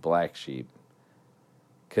more than black sheep?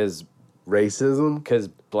 Because Racism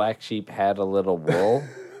black sheep had a little wool.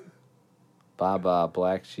 Baba,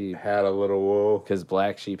 black sheep. had a little wool. Because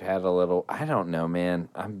black sheep had a little. I don't know, man.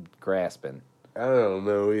 I'm grasping. I don't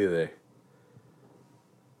know either.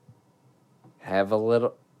 Have a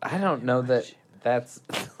little. I don't know that. That's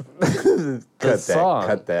the Cut song. that.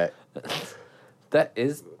 Cut that. That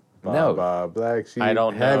is Ba, no. ba, black sheep. I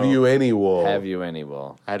don't Have know. you any wool? Have you any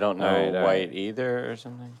wool? I don't know All right, all white right. either or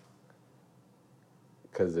something.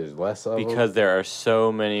 Because there's less of them. Because there are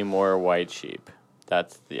so many more white sheep.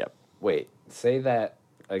 That's yep. Wait, say that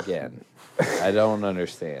again. I don't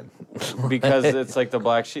understand. Because it's like the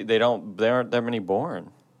black sheep. There aren't that many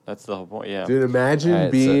born. That's the whole point. Yeah. Dude, imagine All right,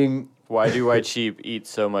 so- being Why do white sheep eat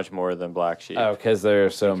so much more than black sheep? Oh, because there are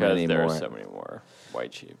so many there more. are so many more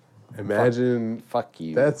white sheep. Imagine. Fuck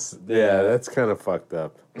you. That's that's kind of fucked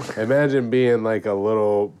up. Imagine being like a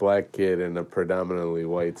little black kid in a predominantly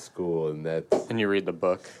white school, and that's. And you read the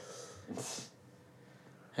book.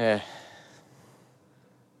 I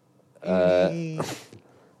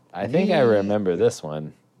think I remember this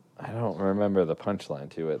one. I don't remember the punchline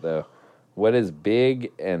to it, though. What is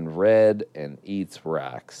big and red and eats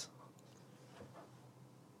rocks?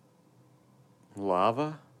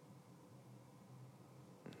 Lava?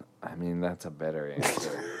 I mean, that's a better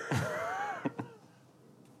answer.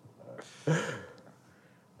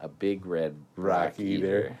 A big red rock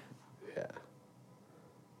eater. Yeah.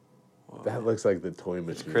 That looks like the toy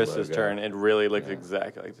machine. Chris's logo. turn. It really looks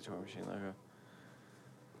exactly like the toy machine logo.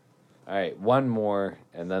 All right, one more,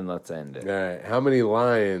 and then let's end it. All right. How many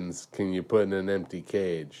lions can you put in an empty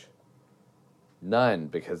cage? None,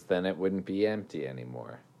 because then it wouldn't be empty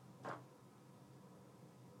anymore.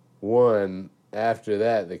 One. After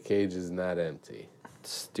that, the cage is not empty.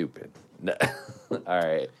 Stupid. All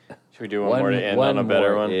right. Should we do one more to end on a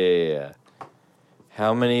better one? Yeah.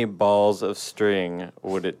 How many balls of string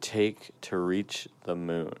would it take to reach the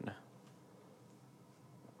moon?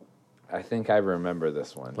 I think I remember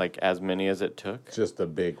this one. Like as many as it took? Just a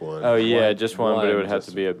big one. Oh, yeah, just one, but it would have just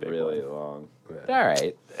to be a big really one. long. All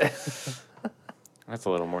right. That's a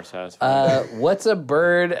little more satisfying. What's a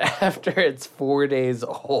bird after it's 4 days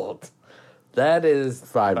old? That is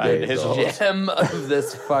 5 days old. gem of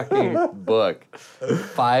this fucking book.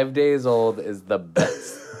 5 days old is the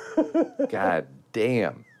best. God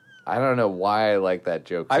damn. I don't know why I like that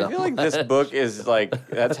joke so I feel like this much. book is like,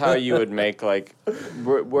 that's how you would make like,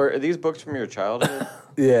 were these books from your childhood?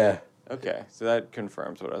 Yeah. Okay, so that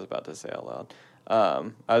confirms what I was about to say out loud.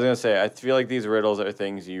 I was going to say, I feel like these riddles are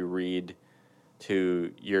things you read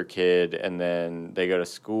to your kid and then they go to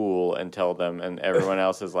school and tell them and everyone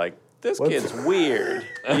else is like, this kid's weird.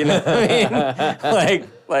 You know what I mean?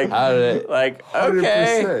 like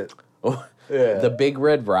okay. 100%. Yeah. The big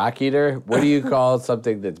red rock eater. What do you call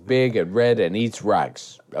something that's big and red and eats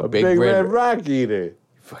rocks? A big red rock eater.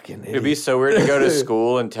 Fucking It'd be so weird to go to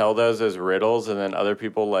school and tell those as riddles and then other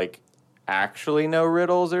people like actually know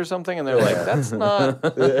riddles or something and they're like, that's not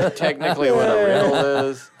technically what a riddle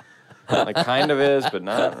is. Like kind of is, but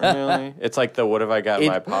not really. It's like the what have I got in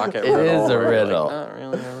my pocket It riddle. is a where, riddle. Like, not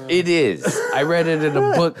really a riddle. It is. I read it in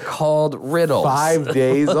a book called Riddles. 5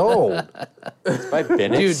 days old. It's by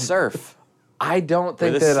Bennett Dude, Cerf. I don't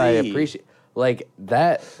think With a that I C. appreciate like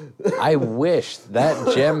that. I wish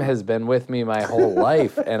that gem has been with me my whole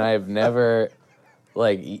life, and I've never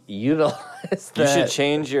like utilized You that. should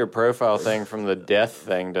change your profile thing from the death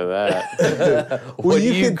thing to that. What do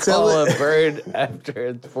you you can tell call it- a bird after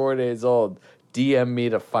it's 4 days old? DM me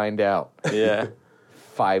to find out. Yeah.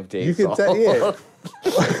 5 days You can old. tell. Yeah.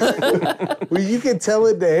 Well, you can tell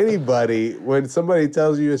it to anybody when somebody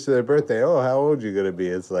tells you it's their birthday. Oh, how old you gonna be?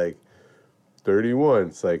 It's like 31.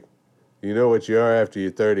 It's like, you know what you are after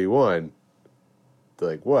you're 31. It's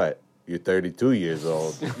like what? You're 32 years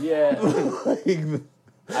old. Yeah.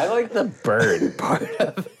 I like the bird part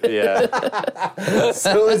of it. Yeah.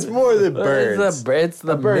 So it's more than birds. It's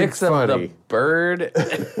the bird's mix of funny. the bird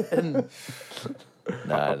and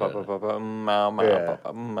Nah,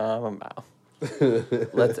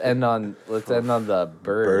 let's end on the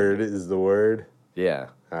bird. Bird is the word. Yeah.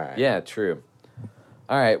 All right. Yeah, true.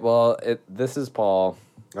 All right, well, this is Paul,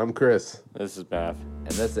 I'm Chris. This is Bath.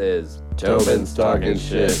 and this is Tobin's talking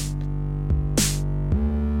shit.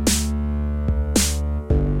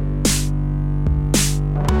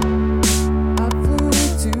 I flew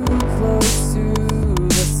too close to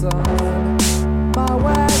the sun. My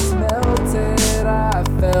wax melted, I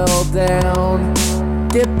fell down.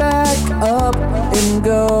 Get back up and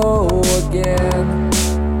go again.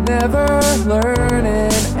 Never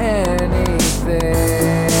learning anything.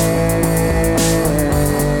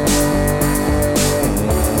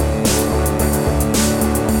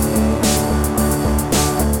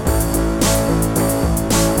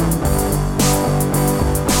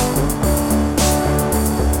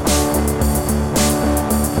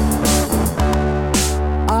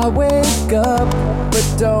 I wake up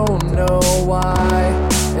but don't know why.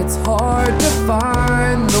 It's hard to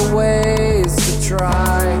find the ways to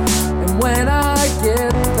try. And when I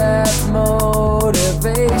get that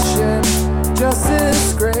motivation, just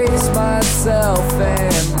disgrace myself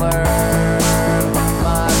and learn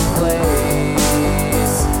my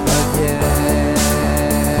place again.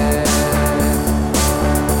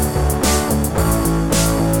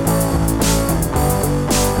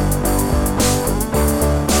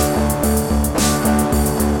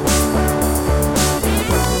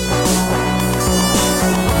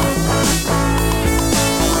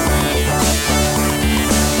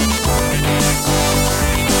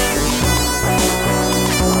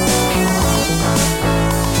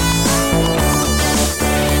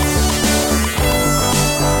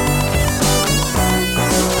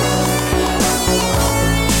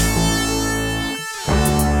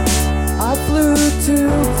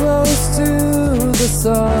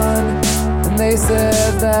 They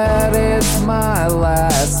said that it's my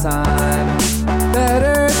last time.